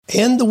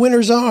And the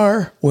winners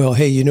are, well,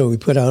 hey, we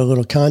put out a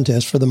little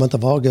contest for the month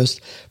of August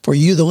for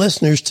you, the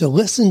listeners, to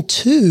listen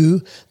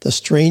to The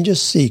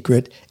Strangest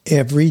Secret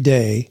every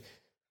day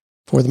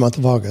for the month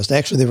of August.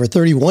 Actually, there were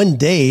 31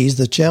 days.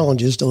 The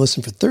challenge is to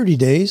listen for 30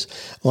 days.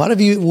 A lot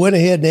of you went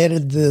ahead and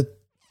added the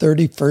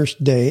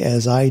 31st day,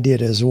 as I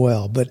did as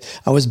well. But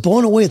I was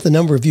blown away at the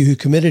number of you who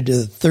committed to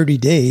the 30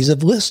 days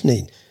of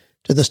listening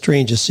to The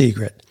Strangest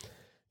Secret.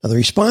 Now, the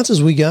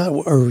responses we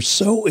got are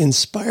so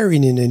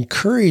inspiring and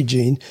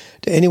encouraging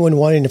to anyone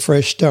wanting a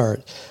fresh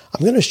start.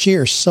 I'm going to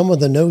share some of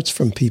the notes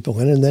from people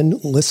and then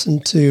listen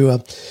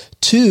to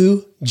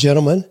two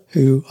gentlemen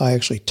who I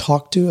actually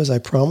talked to, as I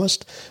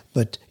promised.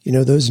 But,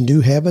 those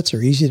new habits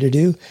are easy to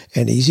do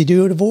and easy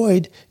to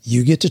avoid.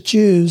 You get to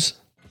choose.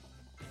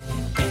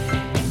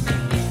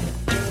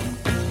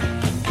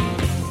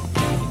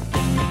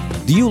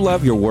 Do you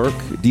love your work?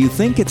 Do you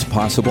think it's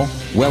possible?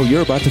 Well,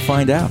 you're about to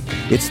find out.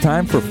 It's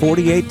time for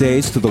 48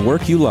 Days to the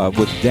Work You Love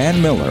with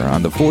Dan Miller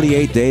on the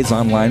 48 Days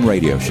Online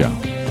Radio Show.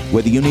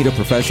 Whether you need a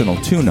professional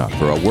tune-up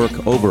or a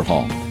work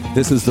overhaul,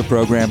 this is the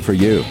program for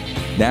you.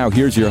 Now,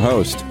 here's your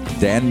host,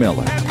 Dan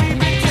Miller.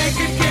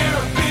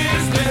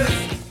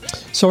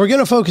 So we're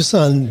going to focus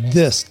on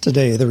this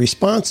today, the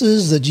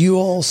responses that you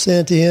all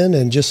sent in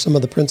and just some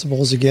of the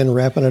principles, again,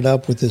 wrapping it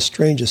up with this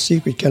Strangest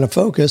Secret kind of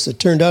focus. It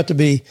turned out to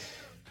be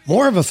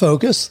more of a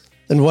focus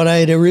than what I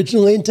had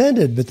originally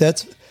intended, but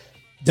that's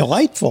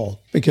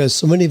delightful because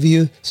so many of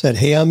you said,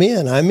 hey, I'm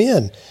in,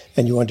 and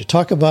you wanted to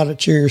talk about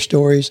it, share your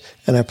stories,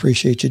 and I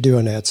appreciate you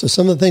doing that. So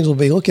some of the things we'll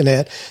be looking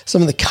at,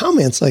 some of the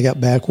comments I got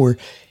back were,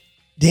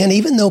 Dan,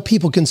 even though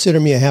people consider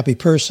me a happy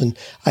person,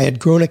 I had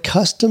grown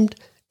accustomed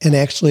and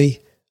actually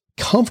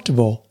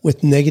comfortable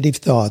with negative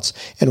thoughts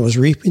and was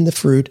reaping the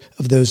fruit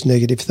of those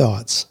negative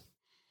thoughts.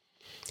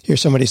 Here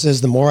somebody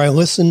says, the more I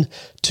listened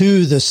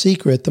to The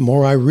Secret, the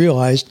more I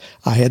realized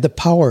I had the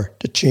power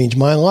to change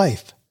my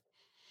life.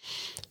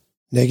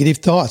 Negative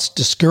thoughts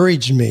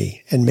discouraged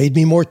me and made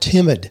me more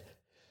timid.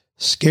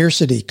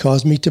 Scarcity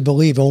caused me to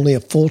believe only a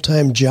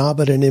full-time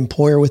job at an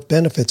employer with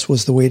benefits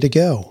was the way to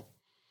go.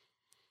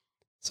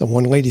 So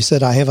one lady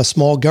said, I have a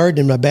small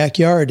garden in my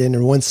backyard, and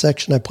in one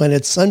section I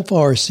planted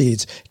sunflower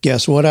seeds.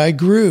 Guess what I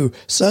grew?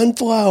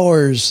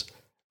 Sunflowers.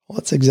 Well,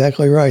 that's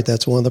exactly right.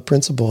 That's one of the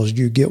principles.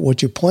 You get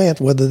what you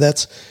plant, whether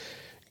that's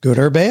good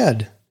or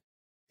bad.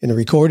 In a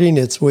recording,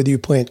 it's whether you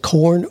plant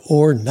corn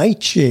or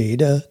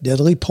nightshade, a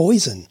deadly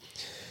poison.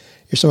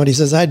 Here somebody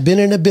says, I'd been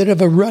in a bit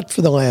of a rut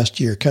for the last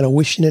year, kind of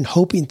wishing and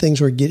hoping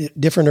things were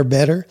different or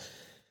better,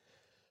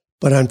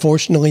 but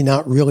unfortunately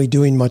not really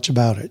doing much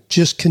about it,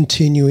 just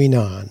continuing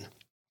on.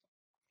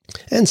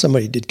 And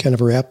somebody did kind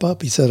of a wrap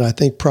up. He said, I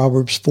think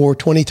Proverbs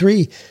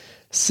 4:23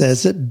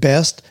 says it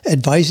best,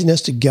 advising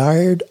us to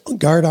guard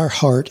our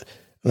heart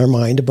and our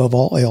mind above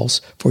all else,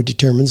 for it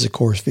determines the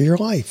course for your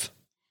life.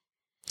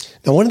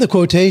 Now, one of the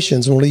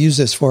quotations, and we'll use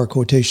this for our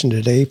quotation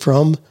today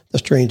from The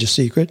Strangest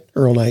Secret,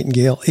 Earl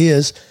Nightingale,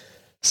 is,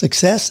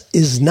 success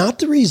is not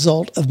the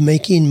result of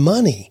making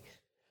money.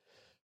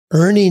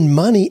 Earning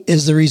money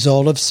is the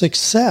result of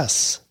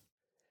success.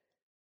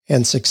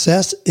 And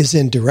success is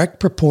in direct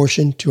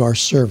proportion to our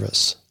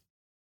service.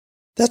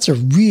 That's a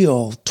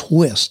real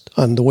twist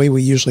on the way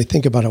we usually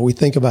think about it. We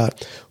think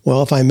about,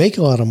 well, if I make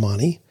a lot of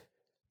money,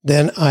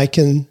 then I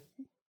can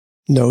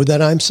know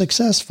that I'm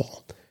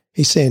successful.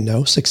 He's saying,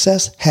 no,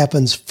 success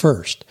happens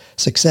first.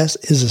 Success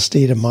is a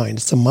state of mind.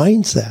 It's a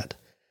mindset.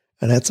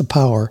 And that's the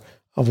power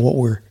of what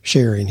we're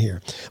sharing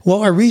here.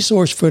 Well, our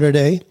resource for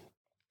today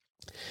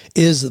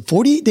is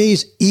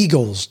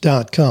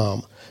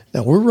 48dayseagles.com.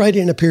 Now, we're right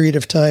in a period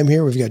of time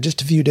here. We've got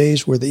just a few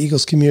days where the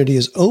Eagles community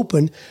is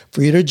open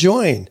for you to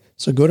join.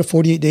 So go to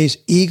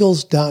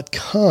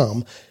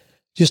 48dayseagles.com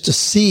just to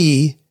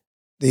see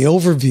the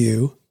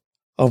overview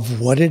of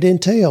what it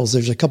entails.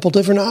 There's a couple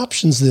different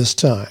options this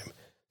time.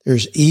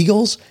 There's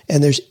Eagles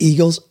and there's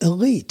Eagles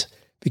Elite,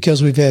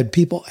 because we've had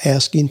people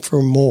asking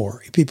for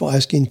more, people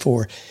asking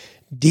for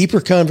deeper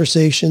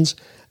conversations,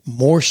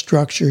 more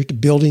structure to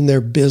building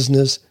their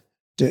business,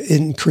 to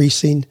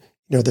increasing,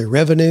 their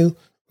revenue.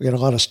 We got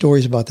a lot of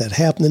stories about that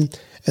happening.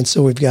 And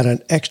so we've got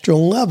an extra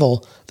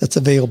level that's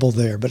available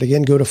there. But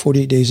again, go to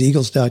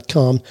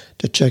 48dayseagles.com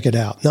to check it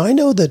out. Now, I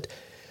know that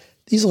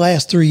these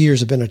last 3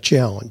 years have been a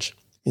challenge.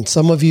 And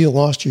some of you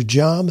lost your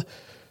job.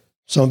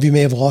 Some of you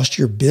may have lost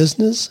your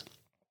business.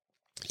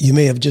 You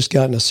may have just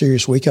gotten a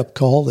serious wake-up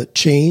call that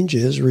change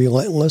is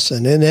relentless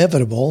and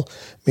inevitable.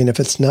 I mean, if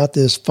it's not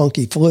this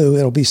funky flu,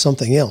 it'll be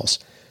something else.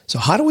 So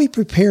how do we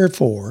prepare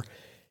for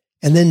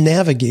and then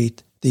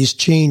navigate these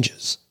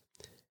changes?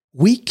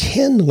 We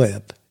can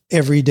live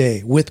every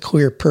day with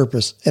clear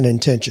purpose and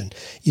intention.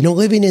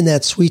 Living in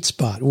that sweet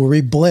spot where we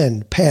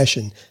blend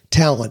passion,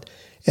 talent,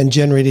 and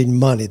generating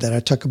money that I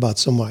talk about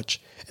so much.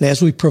 And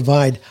as we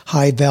provide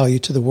high value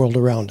to the world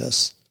around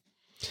us.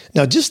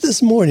 Now, just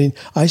this morning,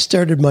 I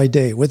started my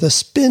day with a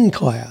spin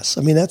class.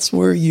 I mean, that's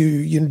where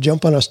you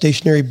jump on a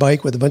stationary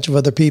bike with a bunch of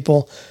other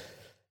people,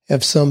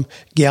 have some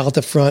gal at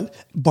the front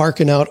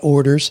barking out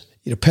orders,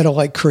 pedal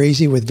like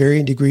crazy with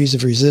varying degrees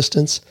of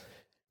resistance.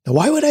 Now,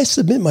 why would I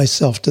submit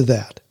myself to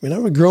that? I mean,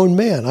 I'm a grown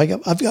man.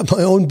 I've got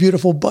my own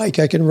beautiful bike.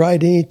 I can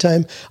ride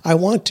anytime I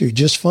want to,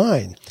 just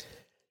fine.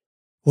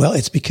 Well,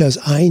 it's because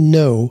I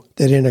know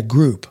that in a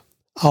group,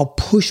 I'll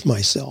push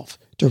myself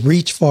to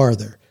reach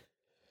farther,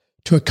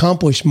 to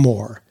accomplish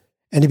more,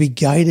 and to be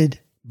guided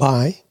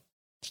by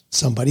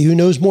somebody who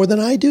knows more than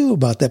I do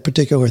about that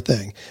particular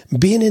thing.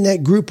 Being in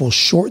that group will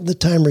shorten the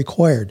time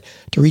required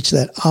to reach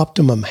that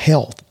optimum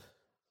health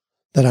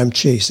that I'm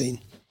chasing.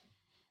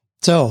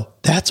 So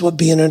that's what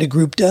being in a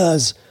group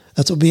does.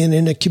 That's what being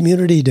in a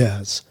community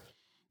does.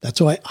 That's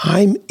why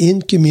I'm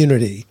in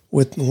community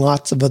with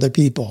lots of other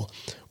people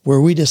where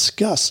we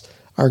discuss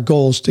our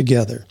goals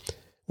together.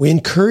 We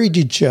encourage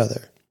each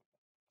other.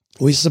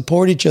 We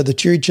support each other,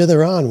 cheer each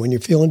other on when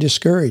you're feeling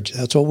discouraged.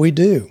 That's what we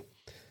do.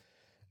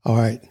 All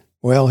right.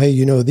 Well, hey,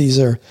 these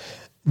are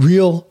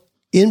real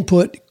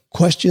input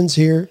questions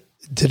here.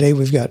 Today,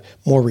 we've got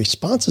more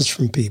responses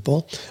from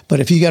people. But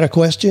if you got a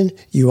question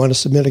you want to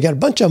submit, I got a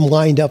bunch of them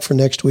lined up for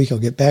next week. I'll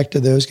get back to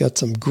those. Got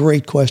some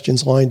great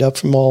questions lined up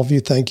from all of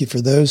you. Thank you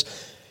for those.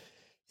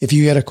 If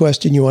you got a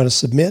question you want to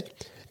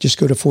submit, just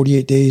go to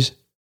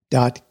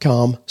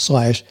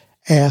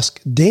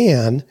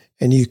 48days.com/askdan,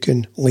 and you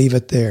can leave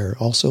it there.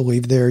 Also,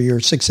 leave there your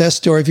success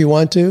story if you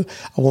want to.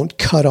 I won't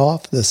cut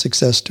off the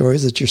success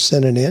stories that you're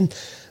sending in,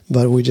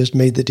 but we just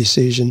made the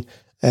decision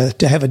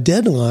to have a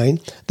deadline,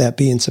 that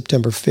being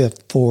September 5th,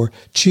 for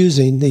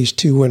choosing these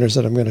two winners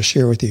that I'm going to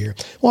share with you here.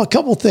 Well, a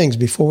couple things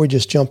before we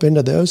just jump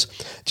into those.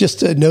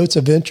 Just notes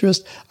of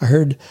interest. I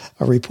heard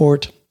a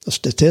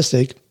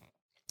statistic,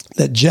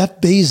 that Jeff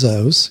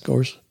Bezos, of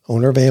course,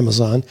 owner of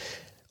Amazon,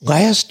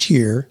 last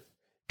year,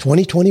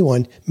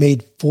 2021,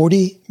 made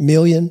 $40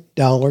 million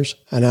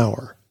an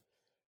hour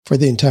for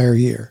the entire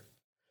year.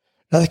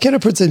 Now, that kind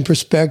of puts in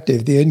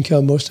perspective the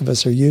income most of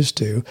us are used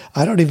to.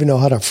 I don't even know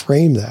how to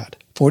frame that.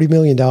 $40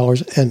 million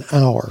an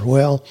hour.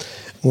 Well,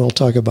 we'll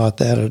talk about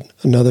that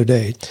another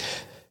day.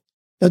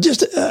 Now,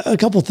 just a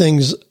couple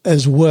things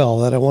as well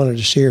that I wanted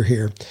to share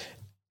here.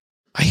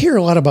 I hear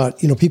a lot about,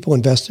 people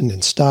investing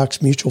in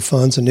stocks, mutual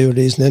funds,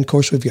 annuities, and then, of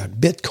course, we've got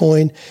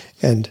Bitcoin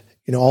and,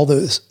 all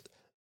those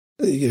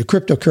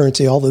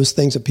cryptocurrency, all those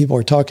things that people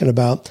are talking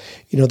about,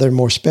 they're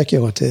more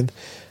speculative.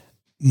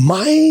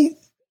 My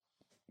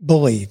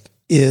belief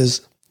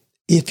is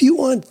if you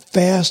want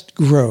fast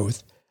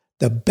growth,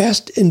 the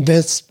best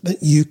investment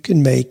you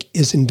can make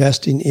is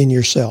investing in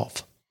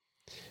yourself.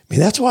 I mean,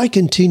 that's why I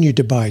continue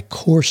to buy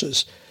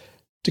courses,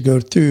 to go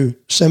through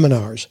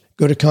seminars,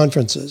 go to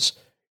conferences,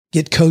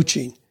 get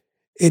coaching.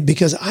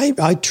 Because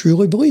I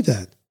truly believe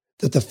that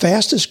the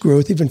fastest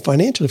growth, even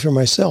financially for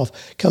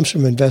myself, comes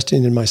from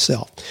investing in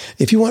myself.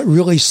 If you want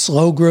really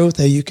slow growth,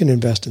 you can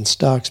invest in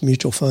stocks,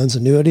 mutual funds,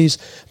 annuities,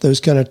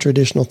 those kind of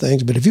traditional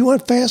things. But if you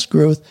want fast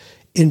growth,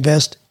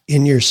 invest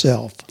in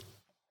yourself.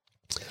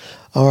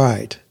 All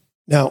right.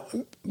 Now,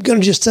 I'm going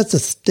to just set the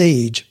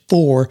stage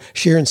for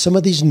sharing some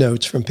of these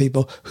notes from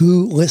people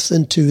who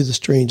listen to The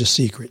Strangest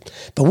Secret.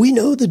 But we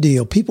know the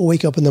deal. People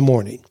wake up in the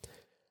morning.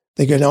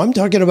 They go, now I'm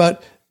talking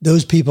about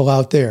those people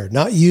out there,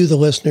 not you, the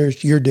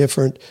listeners. You're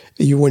different.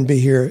 You wouldn't be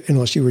here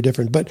unless you were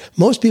different. But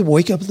most people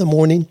wake up in the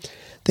morning,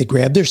 they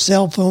grab their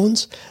cell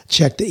phones,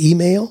 check the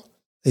email,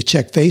 they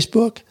check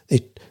Facebook, they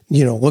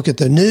look at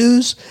the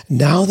news.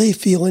 Now they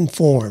feel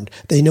informed.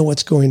 They know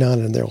what's going on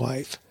in their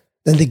life.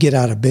 Then they get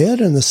out of bed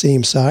on the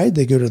same side.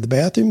 They go to the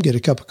bathroom, get a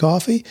cup of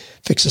coffee,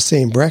 fix the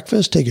same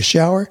breakfast, take a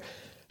shower,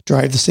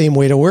 drive the same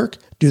way to work,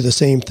 do the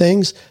same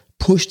things,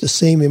 push the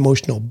same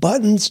emotional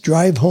buttons,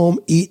 drive home,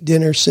 eat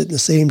dinner, sit in the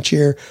same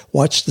chair,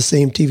 watch the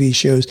same TV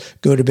shows,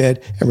 go to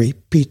bed, and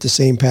repeat the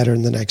same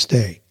pattern the next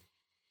day.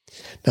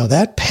 Now,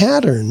 that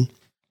pattern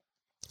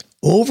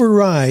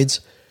overrides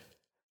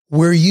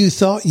where you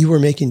thought you were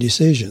making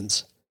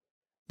decisions.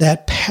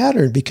 That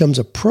pattern becomes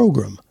a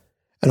program.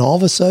 And all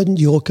of a sudden,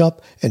 you look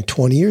up and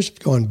 20 years have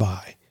gone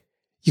by.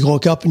 You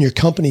look up and your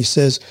company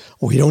says,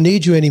 we don't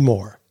need you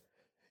anymore.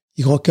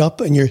 You look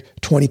up and you're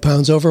 20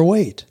 pounds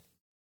overweight.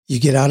 You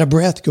get out of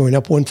breath going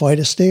up one flight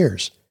of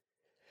stairs.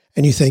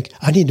 And you think,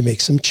 I need to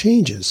make some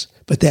changes.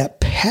 But that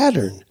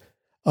pattern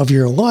of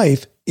your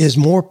life is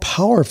more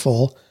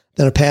powerful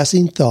than a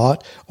passing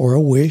thought or a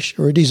wish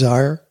or a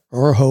desire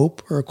or a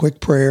hope or a quick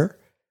prayer.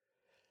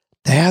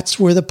 That's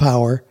where the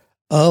power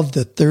of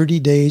the 30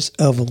 days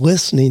of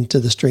listening to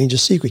The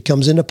Strangest Secret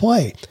comes into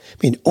play. I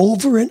mean,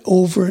 over and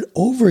over and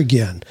over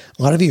again,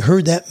 a lot of you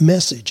heard that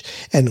message.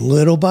 And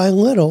little by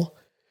little,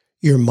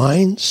 your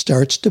mind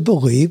starts to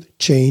believe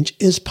change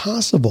is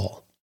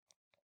possible.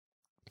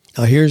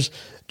 Now, here's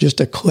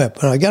just a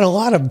clip. And I got a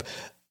lot of,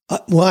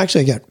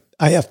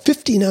 I have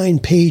 59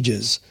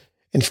 pages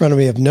in front of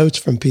me of notes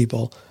from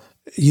people,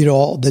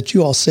 that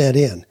you all sent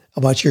in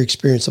about your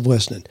experience of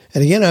listening.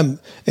 And again, I'm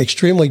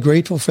extremely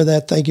grateful for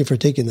that. Thank you for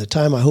taking the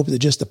time. I hope that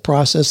just the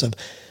process of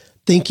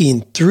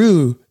thinking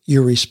through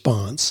your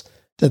response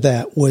to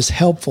that was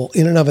helpful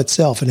in and of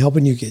itself and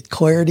helping you get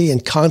clarity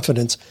and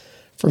confidence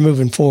for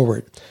moving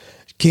forward.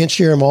 Can't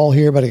share them all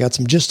here, but I got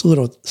some just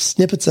little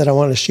snippets that I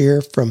want to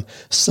share from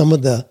some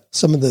of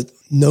the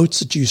notes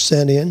that you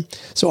sent in.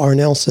 So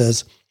Arnell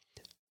says,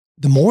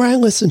 The more I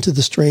listened to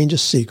The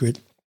Strangest Secret,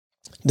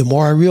 the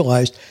more I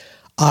realized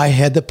I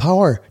had the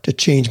power to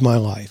change my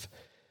life.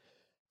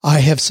 I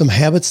have some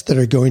habits that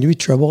are going to be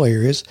trouble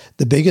areas,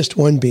 the biggest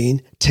one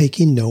being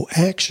taking no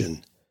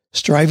action.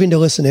 Striving to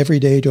listen every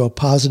day to a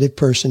positive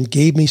person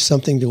gave me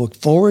something to look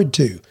forward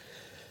to.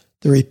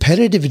 The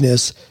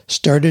repetitiveness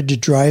started to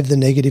drive the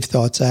negative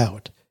thoughts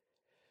out.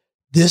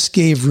 This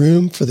gave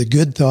room for the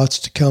good thoughts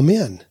to come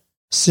in.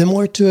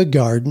 Similar to a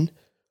garden,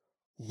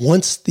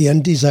 once the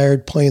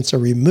undesired plants are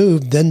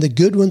removed, then the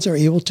good ones are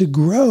able to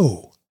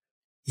grow.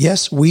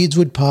 Yes, weeds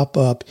would pop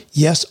up.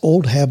 Yes,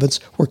 old habits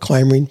were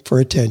clamoring for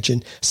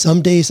attention.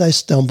 Some days I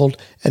stumbled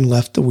and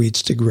left the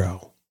weeds to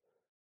grow.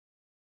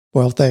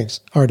 Well, thanks,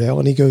 Ardell.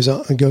 And he goes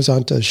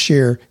on to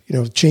share,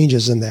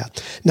 changes in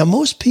that. Now,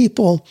 most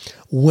people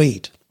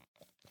wait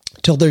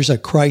till there's a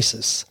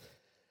crisis,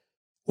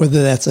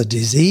 whether that's a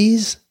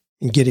disease,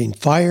 getting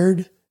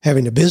fired,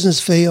 having a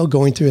business fail,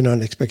 going through an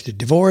unexpected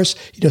divorce,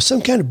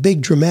 some kind of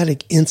big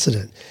dramatic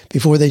incident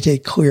before they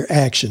take clear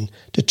action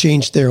to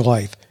change their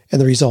life and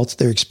the results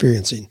they're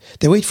experiencing.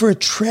 They wait for a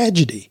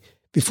tragedy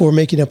before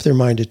making up their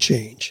mind to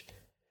change.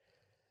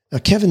 Now,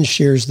 Kevin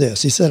shares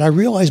this. He said, I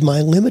realized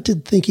my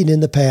limited thinking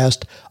in the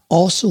past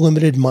also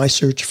limited my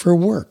search for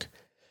work.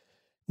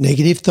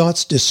 Negative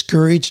thoughts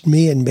discouraged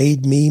me and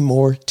made me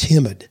more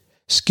timid.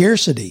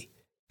 Scarcity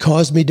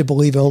caused me to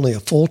believe only a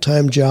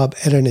full-time job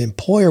at an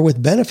employer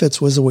with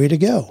benefits was the way to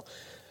go.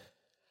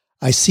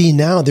 I see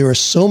now there are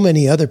so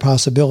many other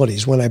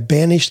possibilities when I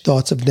banish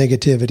thoughts of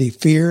negativity,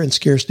 fear, and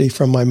scarcity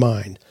from my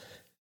mind.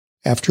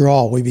 After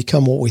all, we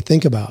become what we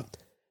think about.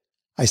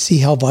 I see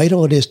how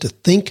vital it is to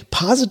think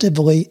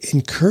positively,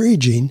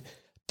 encouraging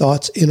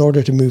thoughts in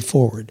order to move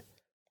forward.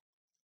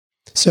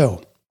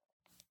 So,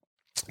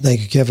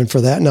 thank you, Kevin,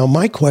 for that. Now,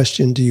 my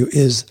question to you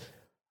is,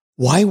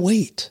 why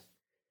wait?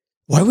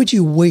 Why would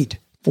you wait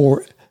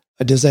for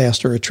a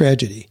disaster, a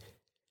tragedy?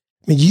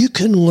 I mean, you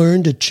can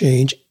learn to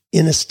change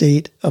in a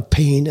state of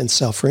pain and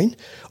suffering,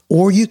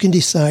 or you can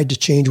decide to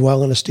change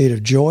while in a state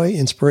of joy,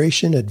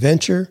 inspiration,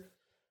 adventure.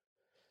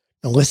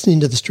 Now, listening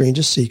to The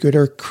Strangest Secret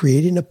or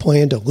creating a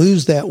plan to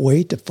lose that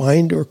weight, to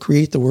find or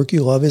create the work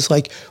you love is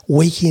like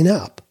waking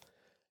up.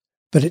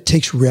 But it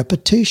takes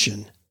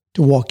repetition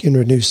to walk into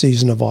a new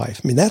season of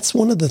life. I mean, that's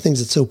one of the things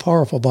that's so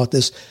powerful about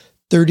this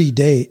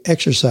 30-day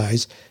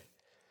exercise.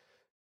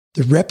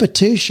 The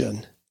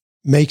repetition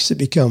makes it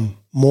become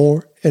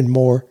more and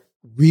more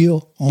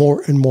real,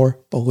 more and more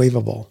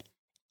believable.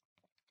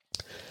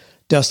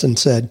 Dustin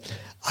said,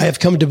 I have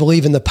come to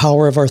believe in the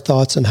power of our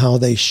thoughts and how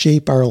they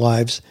shape our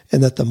lives,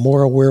 and that the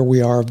more aware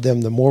we are of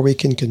them, the more we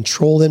can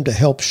control them to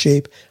help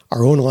shape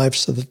our own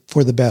lives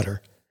for the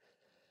better.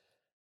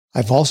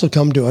 I've also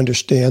come to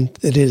understand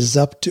that it is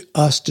up to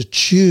us to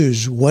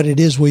choose what it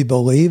is we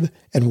believe,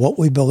 and what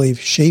we believe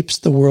shapes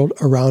the world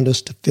around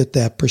us to fit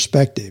that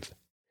perspective.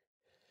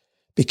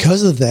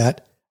 Because of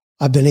that,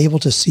 I've been able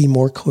to see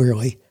more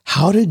clearly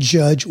how to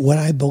judge what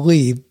I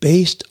believe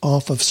based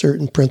off of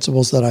certain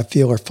principles that I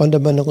feel are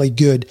fundamentally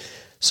good,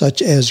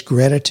 such as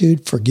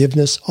gratitude,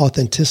 forgiveness,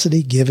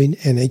 authenticity, giving,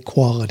 and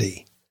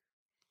equality.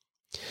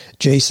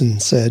 Jason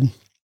said,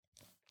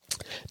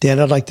 Dan,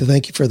 I'd like to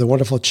thank you for the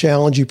wonderful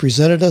challenge you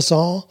presented us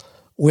all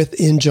with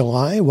in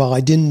July. While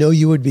I didn't know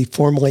you would be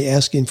formally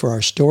asking for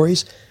our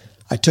stories,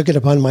 I took it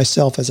upon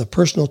myself as a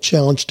personal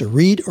challenge to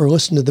read or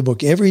listen to the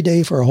book every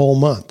day for a whole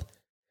month.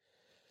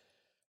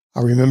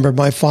 I remember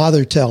my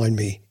father telling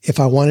me, if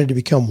I wanted to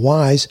become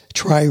wise,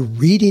 try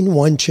reading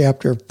one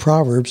chapter of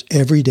Proverbs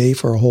every day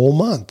for a whole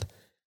month.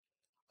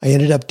 I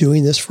ended up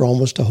doing this for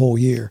almost a whole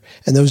year,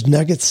 and those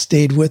nuggets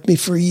stayed with me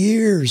for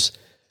years.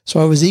 So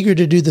I was eager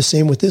to do the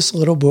same with this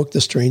little book,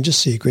 The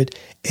Strangest Secret,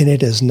 and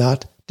it has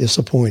not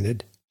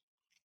disappointed.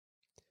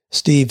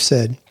 Steve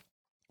said,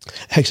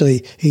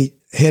 actually, he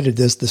headed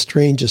this, The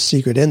Strangest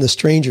Secret, and the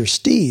stranger,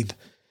 Steve.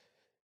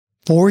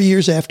 4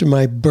 years after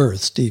my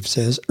birth, Steve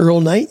says, Earl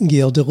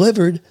Nightingale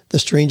delivered The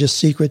Strangest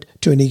Secret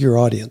to an eager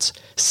audience.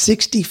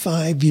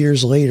 65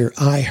 years later,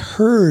 I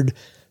heard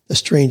The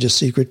Strangest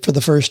Secret for the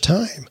first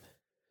time.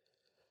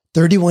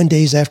 31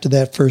 days after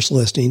that first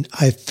listening,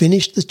 I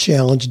finished the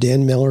challenge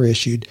Dan Miller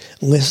issued,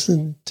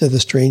 listened to The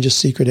Strangest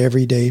Secret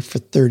every day for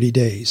 30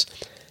 days.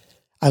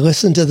 I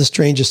listened to The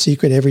Strangest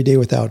Secret every day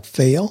without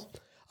fail.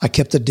 I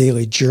kept a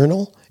daily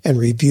journal and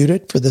reviewed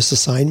it for this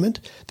assignment.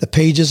 The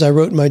pages I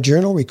wrote in my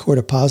journal record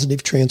a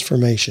positive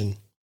transformation.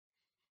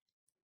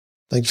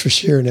 Thanks for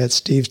sharing that,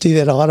 Steve. Steve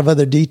had a lot of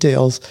other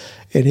details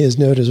in his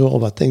note as well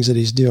about things that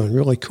he's doing,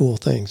 really cool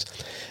things.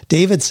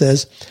 David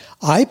says,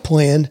 I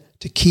plan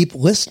to keep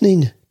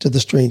listening to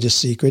The Strangest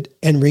Secret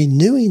and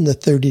renewing the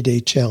 30-day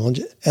challenge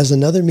as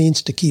another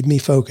means to keep me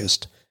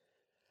focused.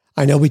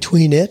 I know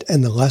between it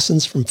and the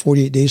lessons from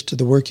 48 Days to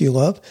the Work You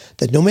Love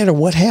that no matter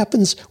what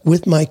happens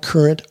with my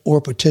current or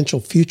potential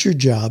future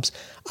jobs,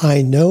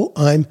 I know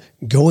I'm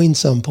going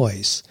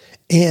someplace,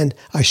 and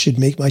I should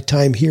make my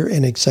time here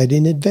an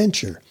exciting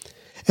adventure,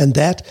 and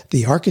that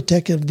the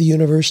architect of the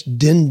universe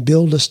didn't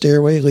build a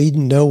stairway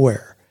leading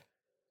nowhere.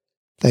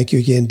 Thank you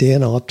again,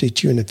 Dan. I'll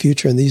update you in the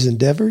future on these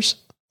endeavors.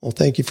 Well,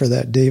 thank you for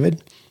that,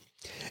 David.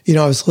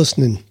 I was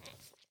listening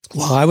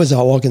while I was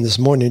out walking this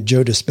morning.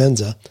 Joe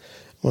Dispenza,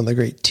 one of the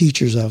great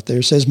teachers out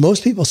there, says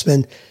most people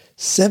spend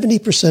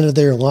 70% of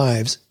their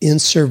lives in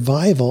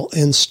survival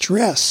and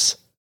stress,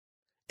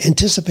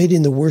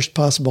 anticipating the worst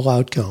possible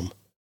outcome.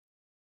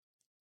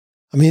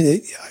 I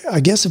mean, I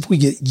guess if we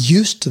get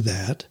used to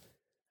that,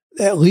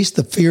 at least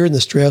the fear and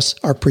the stress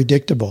are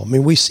predictable. I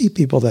mean, we see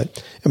people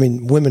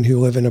women who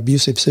live in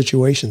abusive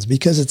situations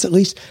because it's at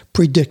least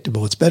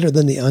predictable. It's better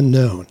than the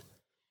unknown.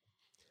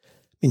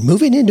 I mean,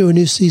 moving into a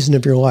new season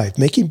of your life,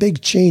 making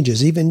big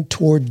changes, even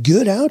toward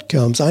good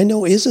outcomes, I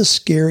know is a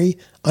scary,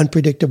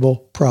 unpredictable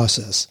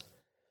process.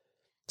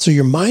 So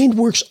your mind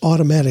works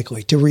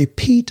automatically to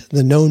repeat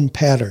the known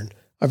pattern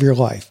of your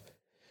life.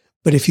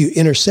 But if you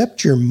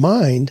intercept your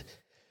mind,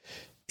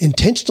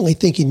 intentionally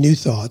thinking new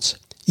thoughts,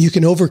 you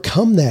can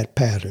overcome that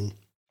pattern,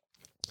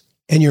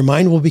 and your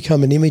mind will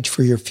become an image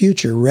for your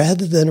future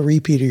rather than a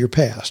repeat of your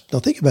past. Now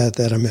think about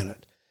that a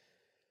minute.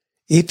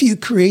 If you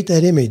create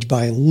that image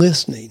by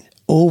listening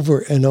over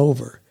and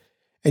over,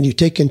 and you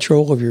take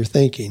control of your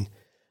thinking,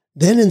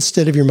 then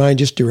instead of your mind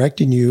just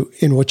directing you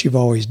in what you've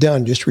always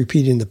done, just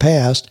repeating the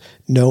past,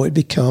 no, it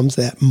becomes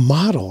that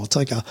model. It's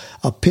like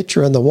a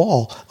picture on the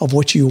wall of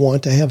what you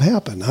want to have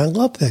happen. I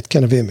love that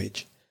kind of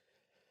image.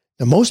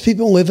 Now, most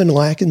people live in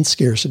lack and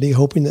scarcity,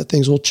 hoping that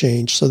things will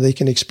change so they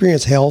can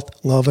experience health,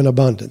 love, and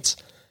abundance.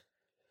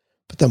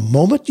 But the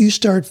moment you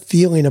start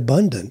feeling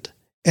abundant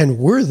and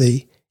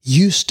worthy,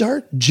 you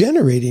start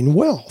generating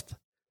wealth.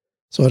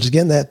 So it's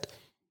again that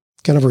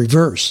kind of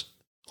reverse,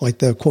 like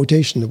the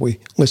quotation that we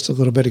listed a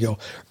little bit ago.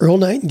 Earl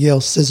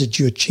Nightingale says that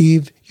you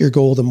achieve your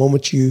goal the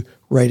moment you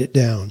write it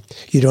down.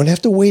 You don't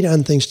have to wait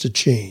on things to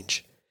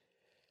change.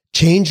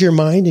 Change your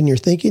mind and your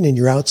thinking, and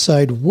your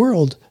outside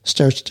world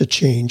starts to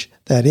change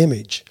that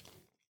image.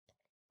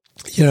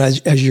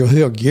 As you'll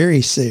hear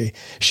Gary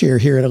share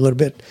here in a little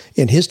bit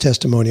in his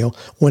testimonial,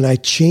 when I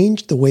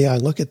change the way I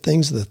look at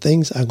things, the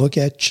things I look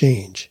at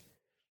change.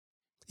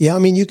 Yeah,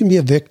 you can be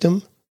a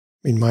victim.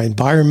 My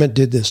environment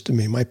did this to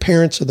me. My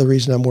parents are the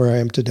reason I'm where I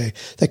am today.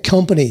 The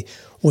company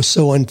was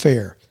so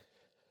unfair.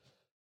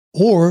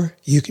 Or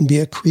you can be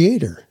a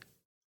creator.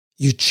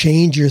 You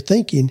change your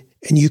thinking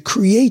and you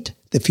create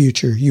the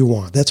future you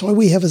want. That's why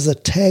we have as a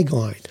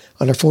tagline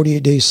on our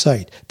 48 Days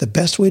site, the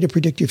best way to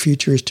predict your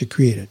future is to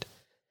create it.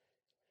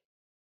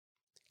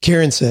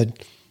 Karen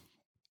said,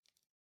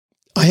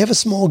 I have a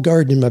small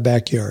garden in my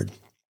backyard.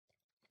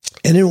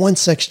 And in one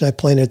section, I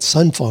planted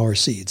sunflower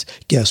seeds.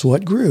 Guess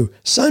what grew?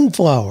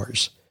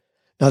 Sunflowers.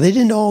 Now, they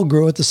didn't all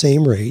grow at the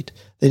same rate.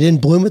 They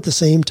didn't bloom at the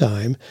same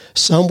time.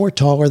 Some were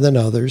taller than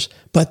others,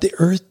 but the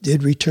earth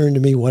did return to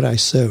me what I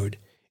sowed.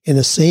 In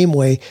the same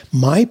way,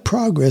 my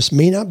progress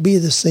may not be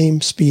the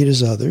same speed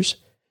as others.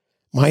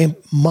 My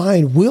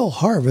mind will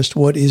harvest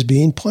what is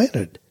being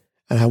planted,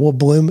 and I will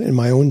bloom in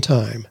my own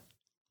time.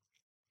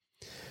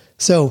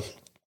 So,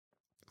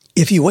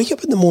 if you wake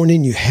up in the morning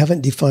and you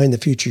haven't defined the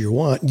future you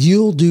want,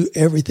 you'll do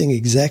everything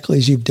exactly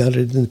as you've done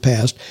it in the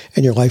past,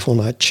 and your life will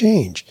not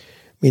change.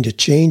 To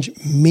change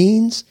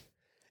means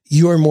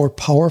you are more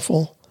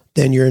powerful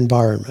than your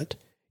environment.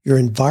 Your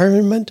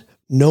environment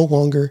no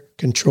longer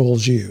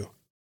controls you.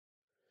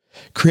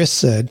 Chris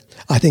said,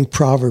 I think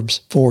Proverbs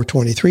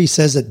 4:23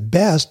 says it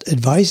best,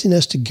 advising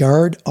us to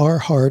guard our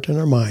heart and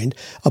our mind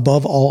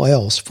above all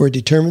else, for it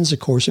determines the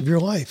course of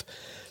your life.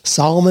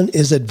 Solomon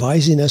is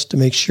advising us to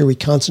make sure we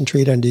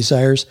concentrate on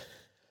desires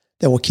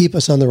that will keep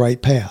us on the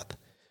right path.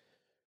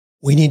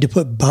 We need to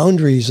put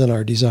boundaries on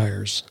our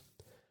desires.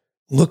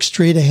 Look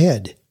straight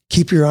ahead.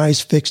 Keep your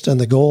eyes fixed on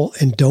the goal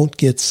and don't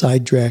get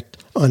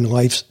sidetracked on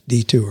life's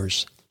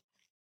detours.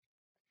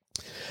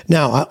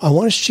 Now, I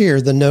want to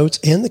share the notes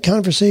and the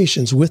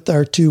conversations with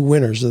our two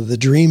winners of the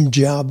Dream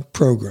Job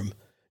program.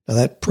 Now,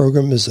 that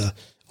program is an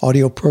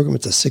audio program.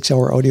 It's a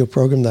 6-hour audio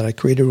program that I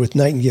created with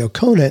Nightingale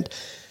Conant,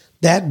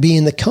 that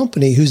being the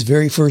company whose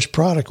very first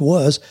product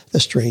was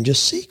The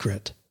Strangest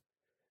Secret.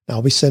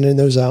 I'll be sending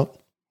those out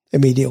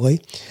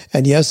immediately.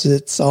 And yes,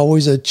 it's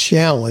always a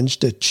challenge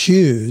to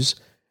choose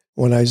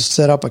when I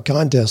set up a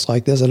contest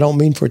like this. I don't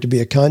mean for it to be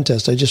a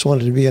contest. I just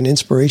want it to be an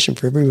inspiration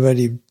for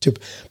everybody to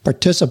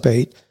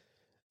participate.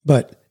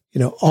 But,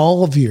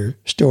 all of your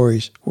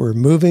stories were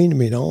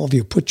moving. All of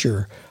you put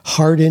your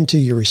heart into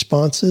your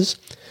responses.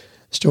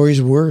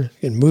 Stories were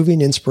moving,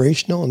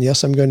 inspirational. And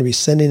yes, I'm going to be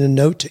sending a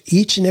note to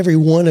each and every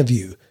one of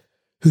you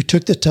who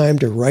took the time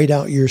to write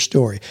out your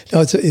story.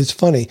 Now, it's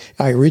funny.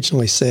 I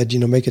originally said,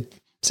 make it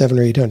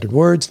 700 or 800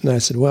 words. And I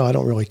said, well, I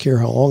don't really care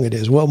how long it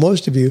is. Well,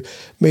 most of you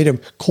made them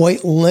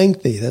quite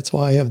lengthy. That's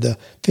why I have the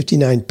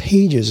 59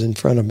 pages in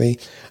front of me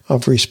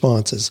of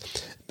responses.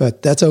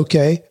 But that's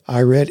okay.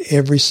 I read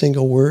every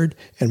single word,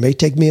 and it may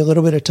take me a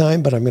little bit of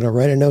time, but I'm going to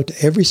write a note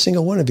to every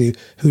single one of you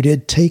who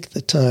did take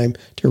the time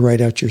to write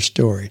out your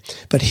story.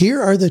 But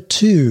here are the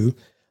two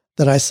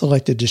that I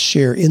selected to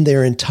share in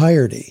their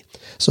entirety.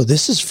 So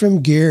this is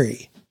from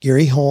Gary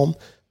Holm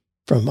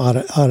from out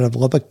of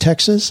Lubbock,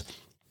 Texas.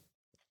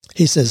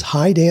 He says,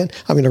 hi, Dan.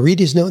 I'm going to read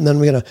his note, and then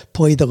I'm going to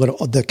play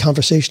the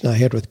conversation I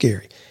had with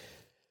Gary.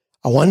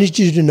 I wanted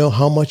you to know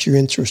how much your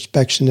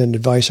introspection and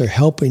advice are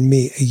helping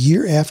me a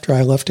year after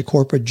I left a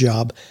corporate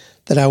job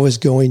that I was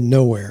going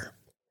nowhere.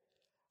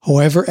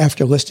 However,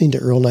 after listening to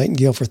Earl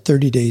Nightingale for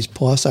 30 days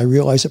plus, I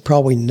realized that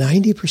probably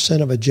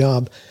 90% of a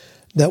job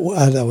that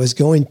was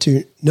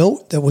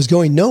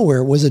going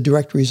nowhere was a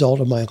direct result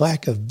of my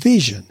lack of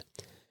vision.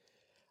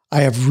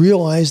 I have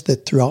realized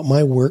that throughout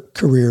my work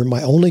career,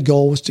 my only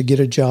goal was to get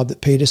a job that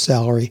paid a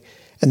salary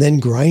and then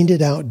grind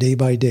it out day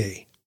by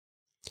day.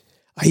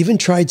 I even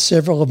tried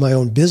several of my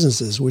own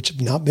businesses, which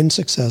have not been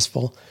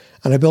successful,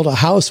 and I built a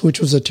house, which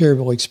was a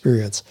terrible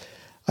experience.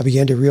 I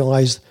began to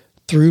realize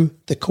through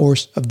the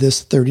course of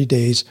this 30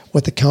 days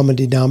what the common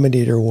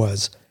denominator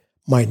was: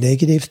 my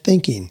negative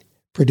thinking,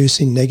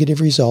 producing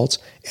negative results,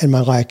 and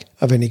my lack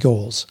of any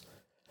goals.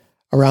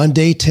 Around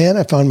day 10,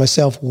 I found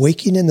myself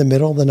waking in the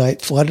middle of the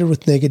night, flooded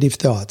with negative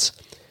thoughts.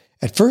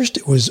 At first,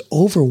 it was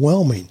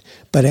overwhelming,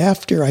 but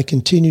after I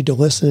continued to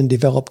listen and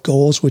develop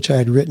goals which I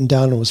had written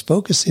down and was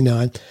focusing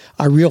on,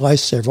 I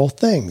realized several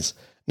things.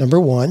 Number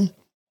one,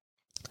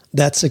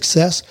 that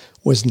success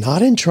was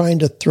not in trying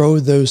to throw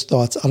those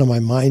thoughts out of my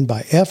mind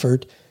by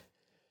effort,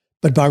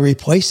 but by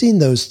replacing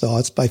those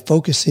thoughts by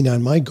focusing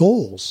on my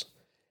goals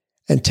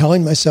and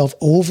telling myself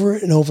over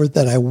and over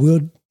that I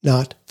would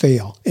not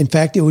fail. In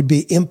fact, it would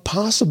be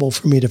impossible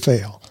for me to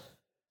fail.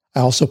 I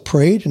also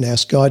prayed and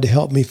asked God to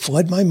help me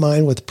flood my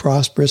mind with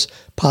prosperous,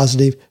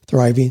 positive,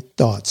 thriving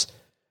thoughts.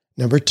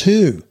 Number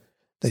two,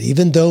 that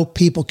even though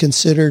people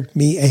considered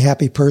me a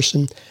happy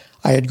person,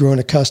 I had grown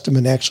accustomed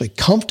and actually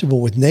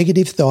comfortable with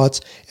negative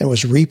thoughts and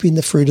was reaping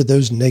the fruit of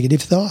those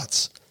negative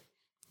thoughts.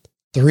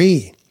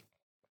 Three,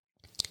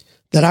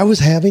 that I was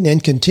having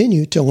and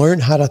continue to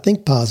learn how to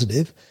think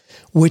positive,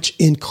 which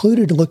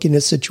included looking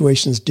at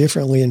situations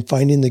differently and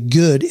finding the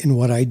good in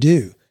what I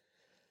do.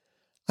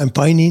 I'm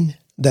finding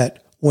that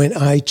when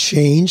I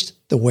changed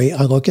the way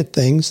I look at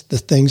things, the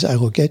things I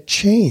look at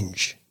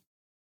change.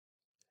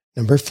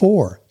 Number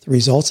four, the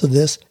results of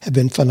this have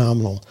been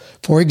phenomenal.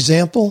 For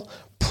example,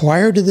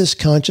 prior to this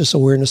conscious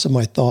awareness of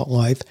my thought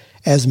life,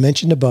 as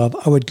mentioned above,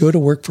 I would go to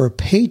work for a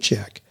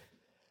paycheck.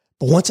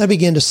 But once I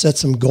began to set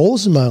some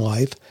goals in my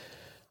life,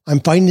 I'm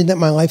finding that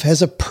my life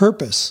has a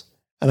purpose,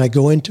 and I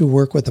go into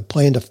work with a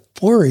plan to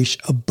flourish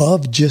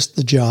above just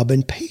the job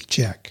and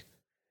paycheck.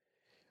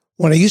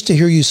 When I used to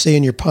hear you say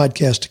in your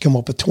podcast to come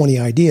up with 20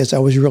 ideas, I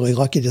was really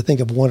lucky to think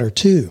of one or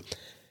two.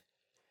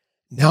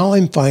 Now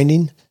I'm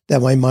finding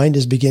that my mind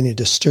is beginning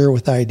to stir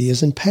with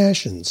ideas and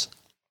passions.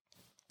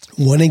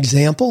 One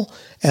example,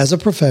 as a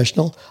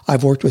professional,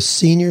 I've worked with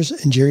seniors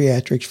and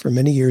geriatrics for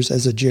many years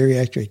as a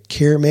geriatric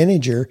care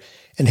manager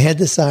and had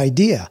this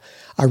idea.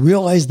 I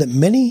realized that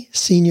many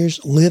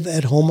seniors live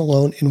at home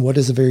alone in what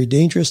is a very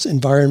dangerous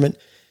environment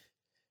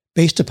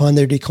based upon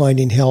their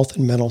declining health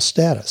and mental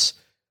status.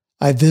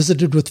 I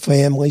visited with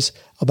families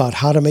about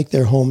how to make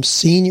their homes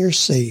senior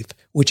safe,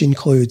 which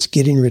includes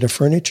getting rid of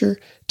furniture,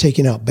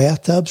 taking out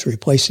bathtubs,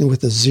 replacing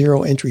with a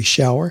zero-entry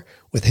shower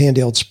with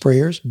handheld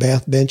sprayers,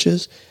 bath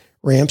benches,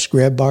 ramps,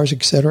 grab bars,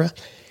 etc.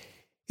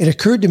 It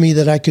occurred to me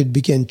that I could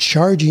begin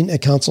charging a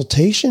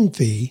consultation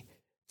fee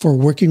for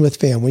working with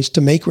families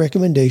to make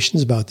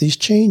recommendations about these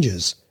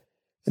changes,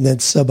 and then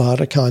sub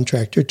out a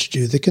contractor to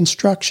do the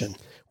construction.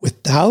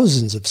 With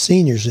thousands of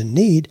seniors in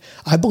need,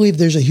 I believe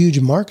there's a huge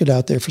market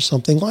out there for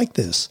something like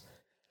this.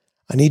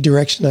 I need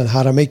direction on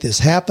how to make this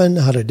happen,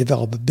 how to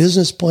develop a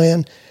business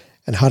plan,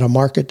 and how to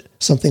market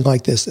something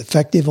like this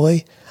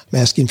effectively. I'm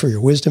asking for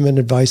your wisdom and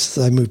advice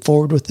as I move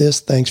forward with this.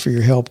 Thanks for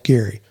your help,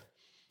 Gary.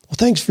 Well,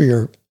 thanks for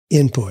your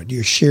input,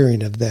 your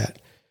sharing of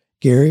that.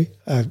 Gary,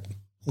 I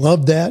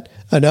loved that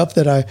enough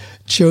that I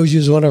chose you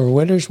as one of our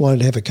winners, wanted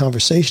to have a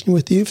conversation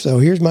with you. So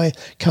here's my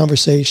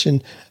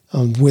conversation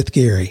with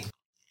Gary.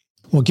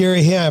 Well,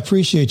 Gary, hey, I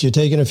appreciate you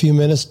taking a few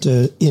minutes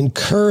to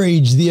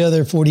encourage the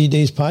other 40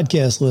 Days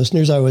podcast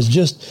listeners. I was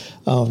just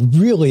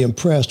really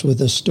impressed with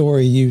the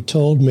story you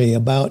told me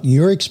about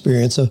your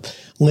experience of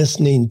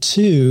listening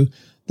to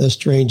The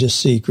Strangest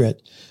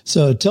Secret.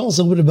 So tell us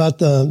a little bit about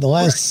the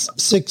last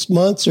 6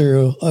 months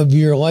or of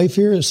your life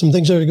here, some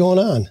things that are going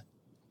on.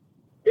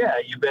 Yeah,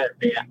 you bet,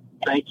 Dan.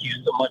 Thank you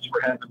so much for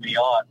having me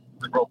on.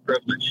 It's a real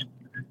privilege.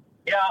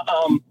 Yeah,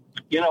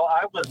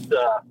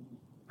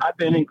 I've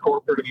been in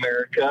corporate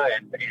America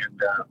and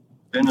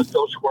been a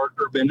social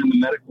worker, been in the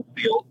medical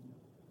field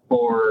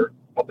for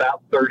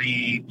about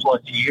 30 plus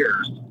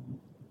years.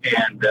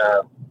 And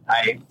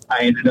I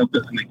ended up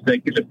as an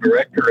executive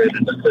director at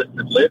an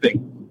assisted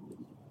living.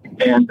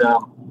 And,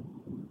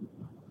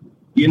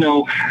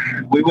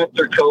 we went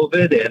through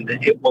COVID and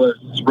it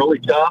was really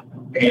tough.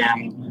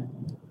 And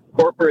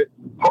corporate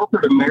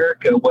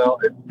America, well,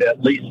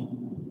 at least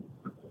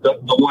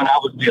the one I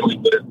was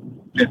dealing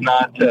with, did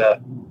not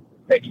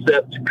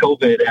accept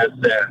COVID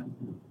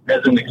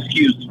as an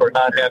excuse for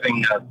not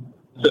having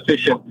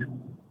sufficient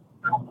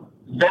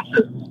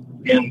census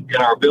in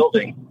our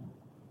building.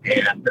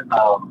 And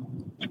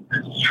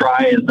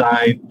try as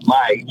I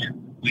might,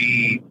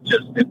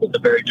 it was a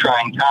very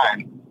trying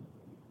time.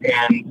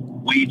 And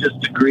we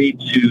just agreed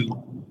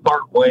to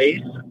part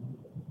ways.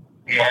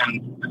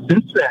 And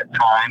since that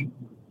time,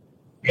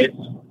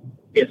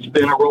 it's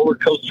been a roller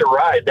coaster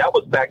ride. That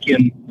was back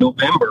in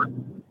November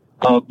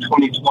of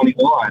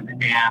 2021.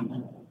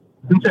 And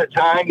since that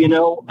time,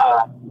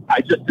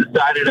 I just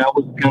decided I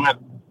was going to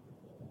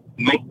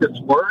make this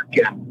work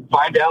and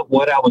find out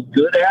what I was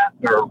good at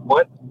or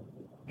what,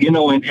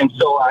 and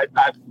so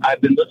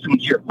I've been listening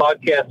to your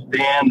podcast,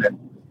 Dan, and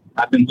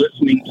I've been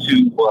listening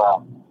to,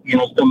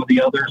 some of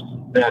the others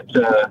that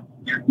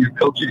your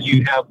coaches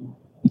you have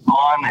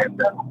on,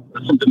 and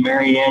listened to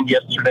Marianne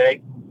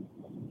yesterday.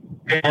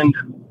 And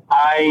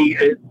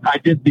I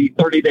did the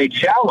 30-day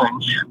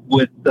challenge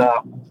with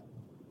Earl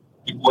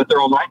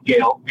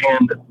Nightingale,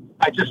 and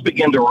I just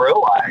began to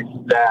realize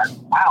that,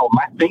 wow,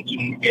 my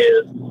thinking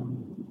is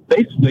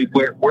basically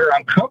where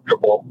I'm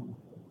comfortable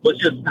was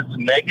just this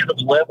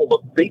negative level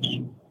of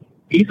thinking,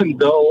 even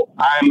though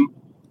I'm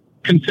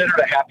considered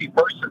a happy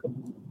person.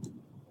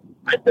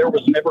 There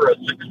was never a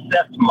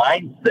success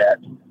mindset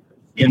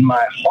in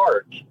my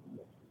heart.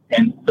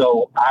 And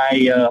so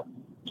I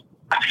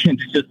began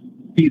to just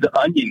see the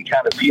onion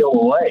kind of peel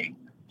away.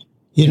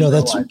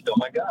 That's, realized, oh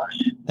my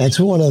gosh. That's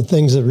one of the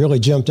things that really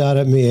jumped out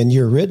at me in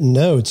your written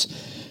notes.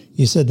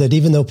 You said that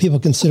even though people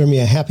consider me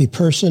a happy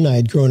person, I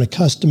had grown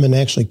accustomed and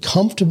actually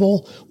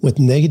comfortable with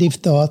negative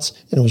thoughts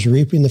and was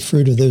reaping the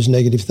fruit of those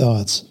negative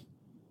thoughts.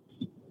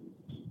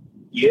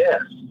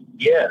 Yes.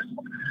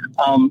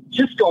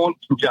 Just going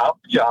from job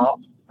to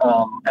job,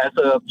 as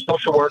a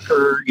social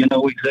worker,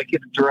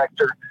 executive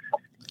director.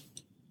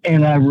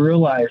 And I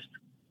realized,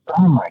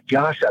 oh my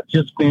gosh, I've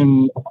just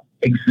been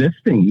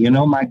existing.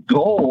 My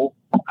goal,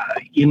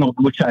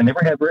 which I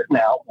never had written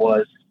out,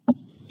 was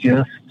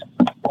just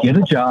get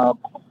a job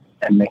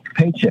and make a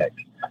paycheck.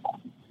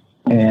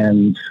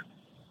 And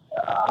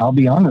I'll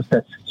be honest,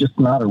 that's just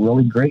not a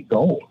really great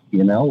goal.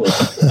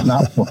 It's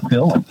not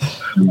fulfilling.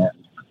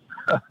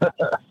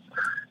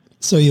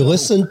 So you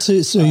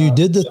you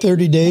did the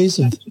 30 days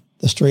of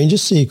The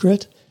Strangest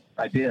Secret.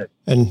 I did.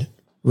 And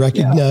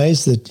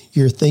recognized that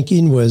your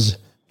thinking was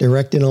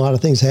directing a lot of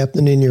things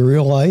happening in your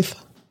real life.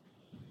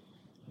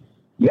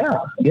 Yeah.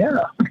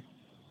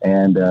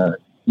 And,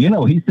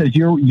 he says,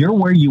 you're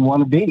where you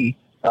want to be,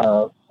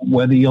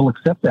 whether you'll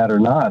accept that or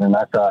not. And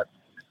I thought,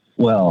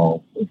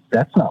 well,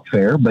 that's not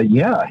fair, but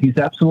yeah, he's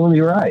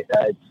absolutely right.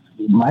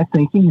 My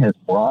thinking has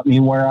brought me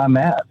where I'm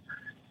at.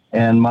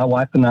 And my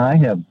wife and I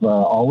have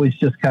always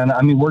just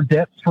we're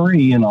debt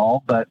free and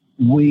all, but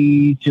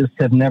we just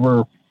have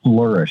never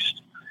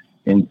flourished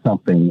in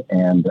something.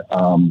 And,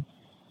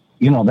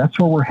 that's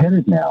where we're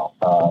headed now.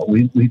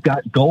 We've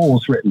got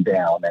goals written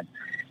down, and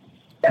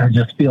I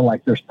just feel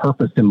like there's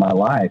purpose in my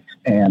life.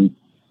 And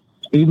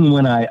even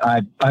when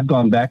I've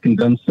gone back and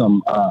done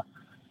some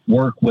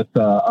work with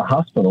a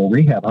hospital,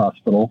 rehab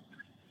hospital,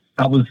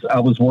 I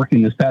was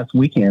working this past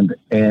weekend,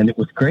 and it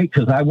was great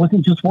because I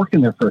wasn't just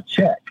working there for a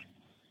check.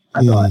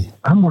 I thought,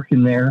 I'm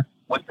working there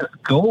with this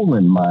goal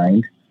in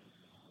mind,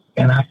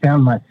 and I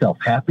found myself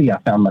happy. I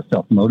found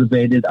myself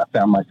motivated. I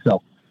found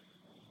myself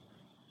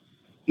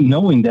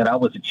knowing that I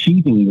was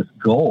achieving this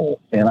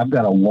goal, and I've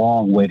got a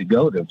long way to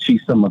go to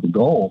achieve some of the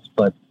goals,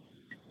 but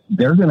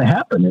they're going to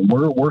happen, and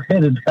we're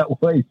headed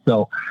that way.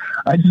 So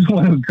I just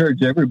want to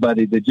encourage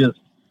everybody to just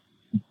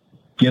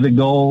get a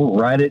goal,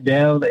 write it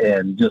down,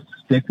 and just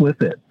stick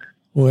with it.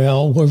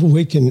 Well,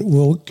 we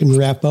can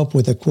wrap up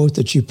with a quote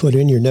that you put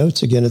in your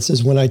notes again. It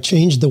says, when I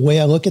change the way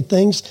I look at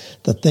things,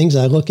 the things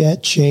I look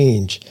at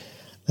change.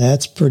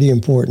 That's pretty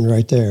important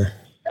right there.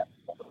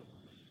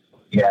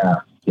 Yeah.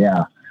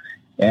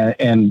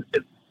 And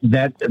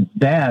that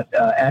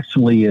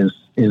actually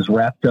is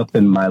wrapped up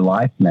in my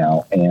life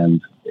now. And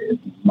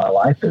my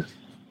life is,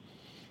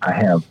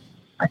 I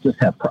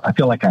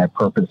feel like I have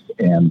purpose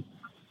and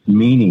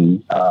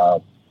meaning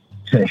to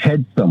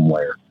head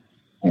somewhere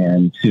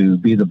and to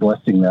be the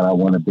blessing that I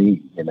want to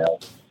be,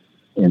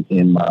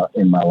 in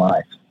my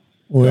life.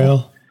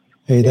 Well,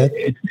 hey, go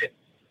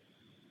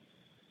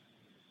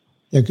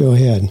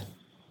ahead.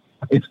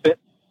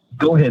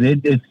 Go ahead.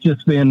 It's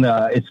just been,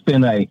 it's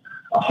been a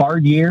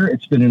hard year.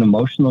 It's been an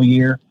emotional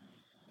year,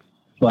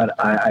 but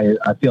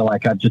I feel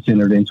like I've just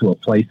entered into a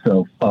place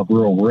of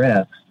real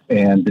rest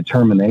and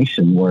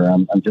determination where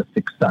I'm just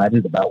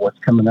excited about what's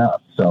coming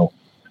up. So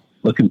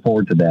looking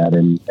forward to that.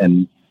 And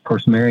of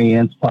course,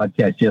 Marianne's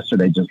podcast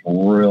yesterday just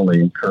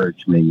really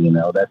encouraged me.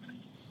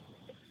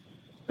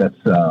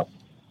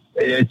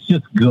 It's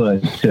just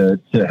good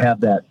to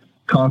have that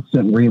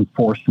constant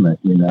reinforcement,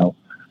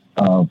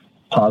 of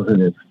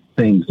positive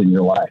things in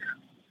your life.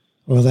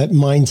 Well, that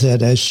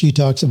mindset, as she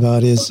talks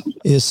about, is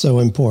so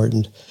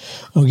important.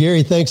 Well,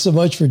 Gary, thanks so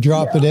much for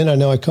dropping in. I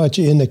know I caught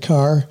you in the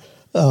car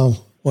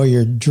while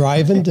you're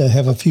driving to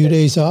have a few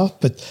days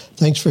off, but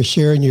thanks for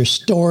sharing your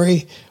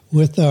story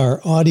with our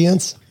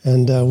audience.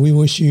 And we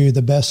wish you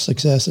the best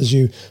success as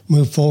you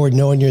move forward,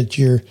 knowing that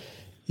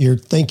your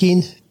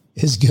thinking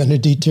is going to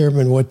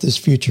determine what this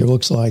future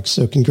looks like.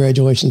 So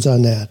congratulations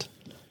on that.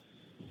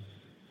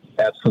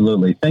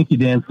 Absolutely. Thank you,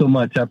 Dan, so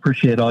much. I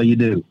appreciate all you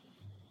do.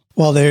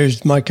 Well,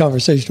 there's my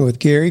conversation with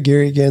Gary.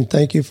 Gary, again,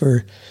 thank you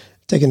for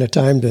taking the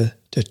time to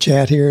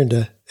chat here and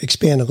to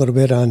expand a little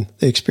bit on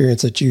the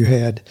experience that you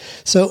had.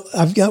 So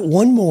I've got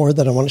one more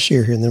that I want to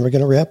share here, and then we're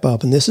going to wrap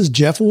up. And this is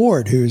Jeff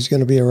Ward, who's going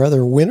to be our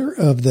other winner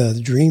of the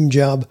Dream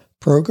Job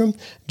program.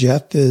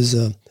 Jeff is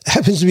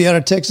happens to be out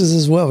of Texas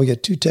as well. We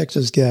got 2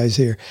 Texas guys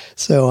here.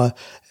 So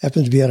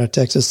happens to be out of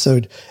Texas.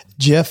 So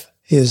Jeff,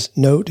 his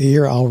note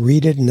here, I'll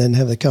read it and then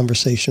have the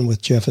conversation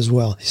with Jeff as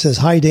well. He says,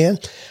 "Hi, Dan.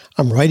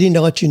 I'm writing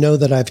to let you know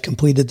that I've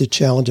completed the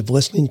challenge of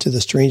listening to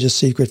The Strangest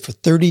Secret for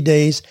 30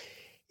 days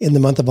in the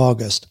month of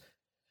August.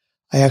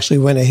 I actually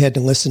went ahead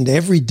and listened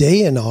every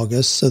day in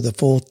August, so the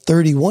full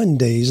 31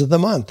 days of the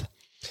month.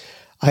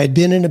 I had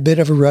been in a bit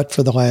of a rut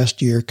for the last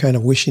year, kind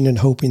of wishing and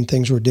hoping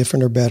things were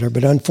different or better,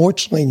 but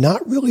unfortunately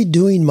not really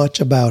doing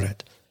much about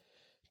it.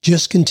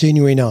 Just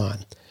continuing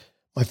on.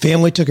 My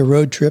family took a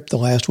road trip the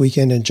last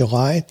weekend in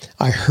July.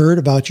 I heard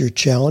about your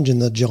challenge in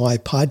the July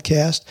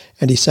podcast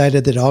and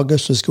decided that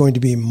August was going to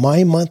be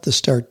my month to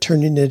start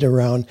turning it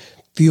around,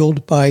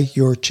 fueled by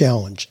your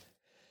challenge.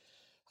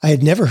 I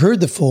had never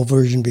heard the full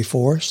version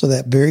before, so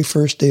that very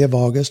first day of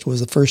August was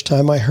the first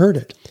time I heard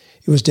it.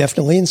 It was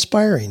definitely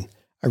inspiring.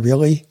 I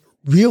really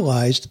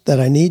realized that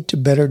I need to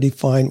better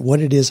define what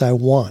it is I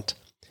want.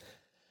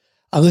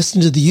 I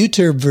listened to the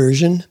YouTube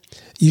version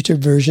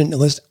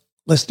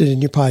listed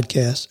in your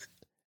podcast,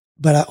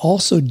 but I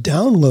also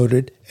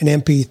downloaded an